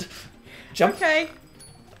hand. Jump. Okay.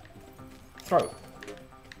 Throw.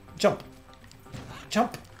 Jump.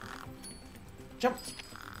 Jump. Jump.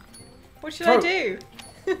 What should Throw. I do?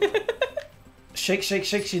 Shake, shake,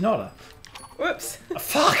 shake, Shinora. Whoops.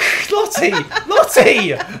 Fuck! Lottie!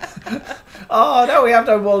 Lottie! Oh, now we have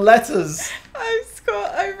no more letters. I just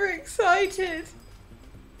got overexcited.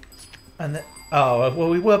 And then, oh, well,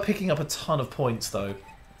 we were picking up a ton of points, though.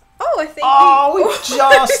 Oh, I think we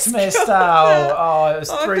just missed out. Oh, it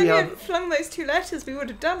was if 300. we had flung those 2 letters, we would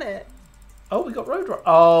have done it. Oh, we got Roadrunner.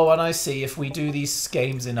 Oh, and I see. If we do these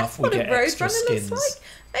games enough, we What get a extra Roadrunner skins. looks like.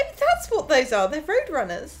 Maybe that's what those are. They're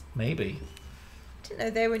Roadrunners. Maybe. Didn't know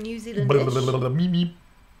they were New Zealandish.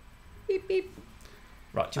 Beep beep.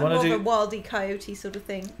 Right, do you want to do... more of a wildy coyote sort of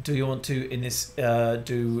thing. Do you want to, in this,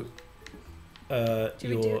 Do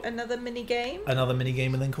we do another mini game? Another mini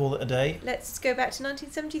game and then call it a day? Let's go back to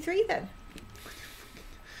 1973 then.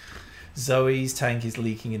 Zoe's tank is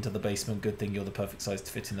leaking into the basement. Good thing you're the perfect size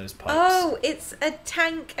to fit in those pipes. Oh, it's a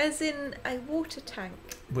tank as in a water tank.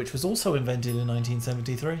 Which was also invented in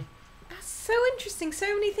 1973. That's so interesting.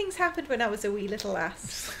 So many things happened when I was a wee little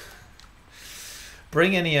lass.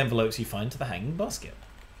 Bring any envelopes you find to the hanging basket.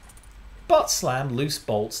 Butt slam loose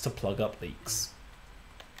bolts to plug up leaks.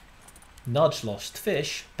 Nudge lost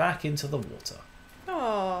fish back into the water.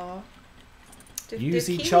 Aww. Use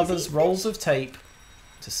each other's rolls of tape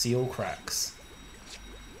to seal cracks.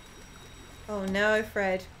 Oh no,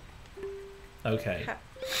 Fred. Okay.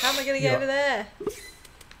 How am I going to get over there?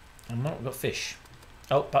 I'm not got fish.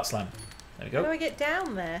 Oh, butt slam. There we go. How do I get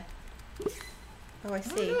down there? Oh, I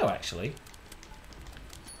see. Oh, actually.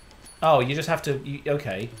 Oh, you just have to...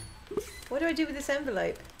 okay. What do I do with this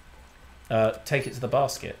envelope? Take it to the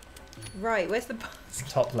basket. Right, where's the basket?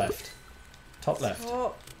 Top left. Top left.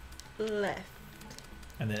 Top left.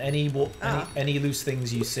 And then any loose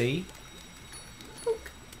things you see.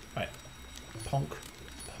 Ponk. Right. Ponk.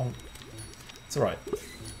 Ponk. It's alright.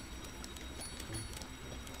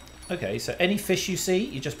 Okay, so any fish you see,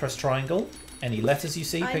 you just press triangle. Any letters you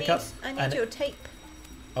see, pick up. I need your tape.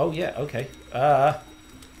 Oh, yeah, okay.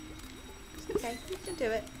 Okay, you can do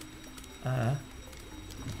it.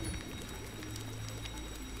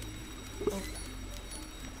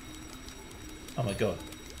 Oh my god.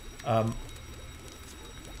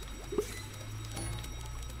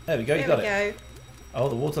 There we go, you got it. Oh,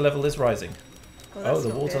 the water level is rising. Oh,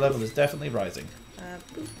 the water level is definitely rising.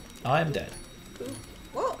 Boop. I am dead. Boop.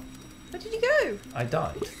 What? Where did you go? I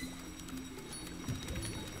died.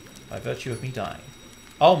 By virtue of me dying.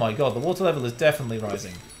 Oh my god, the water level is definitely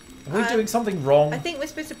rising. Are we doing something wrong? I think we're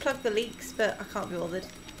supposed to plug the leaks, but I can't be bothered.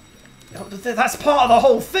 That's part of the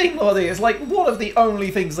whole thing, Lottie. It's like one of the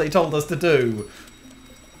only things they told us to do.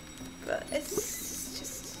 But it's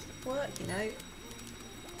just work, you know.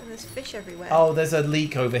 And there's fish everywhere. Oh, there's a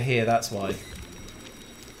leak over here, that's why.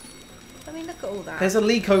 I mean, look at all that. There's a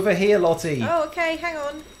leak over here, Lottie. Oh, okay, hang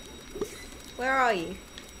on. Where are you?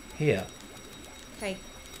 Here. Okay.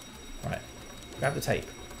 Right. Grab the tape.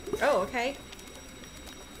 Oh, okay.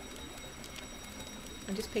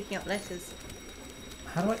 I'm just picking up letters.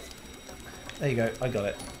 How do I... There you go. I got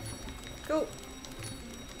it. Cool.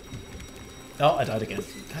 Oh, I died again.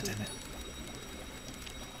 God damn it.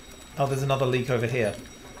 Oh, there's another leak over here.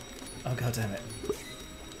 Oh, god damn it.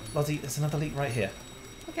 Lottie, there's another leak right here.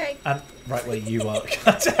 Okay. And right where you are.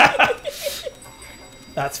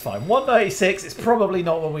 That's fine. 196. It's probably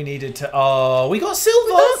not what we needed to... Oh, we got silver!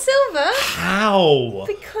 We got silver? How?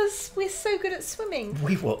 Because we're so good at swimming.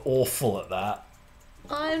 We were awful at that.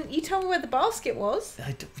 You told me where the basket was.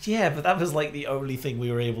 Yeah, but that was like the only thing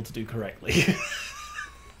we were able to do correctly.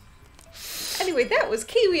 Anyway, that was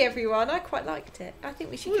Kiwi, everyone. I quite liked it. I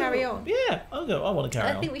think we should carry on. Yeah, I want to carry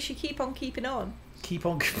on. I think we should keep on keeping on. Keep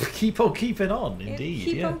on keeping on, indeed.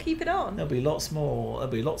 Keep on keeping on. There'll be lots more.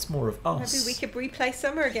 There'll be lots more of us. Maybe we could replay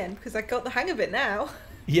summer again because I got the hang of it now.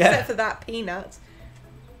 Yeah. Except for that peanut.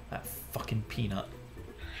 That fucking peanut.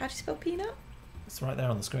 How do you spell peanut? It's right there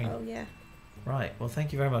on the screen. Oh yeah. Right. Well,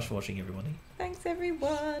 thank you very much for watching, everybody. Thanks,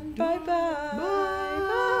 everyone. Bye-bye.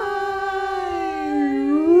 Bye.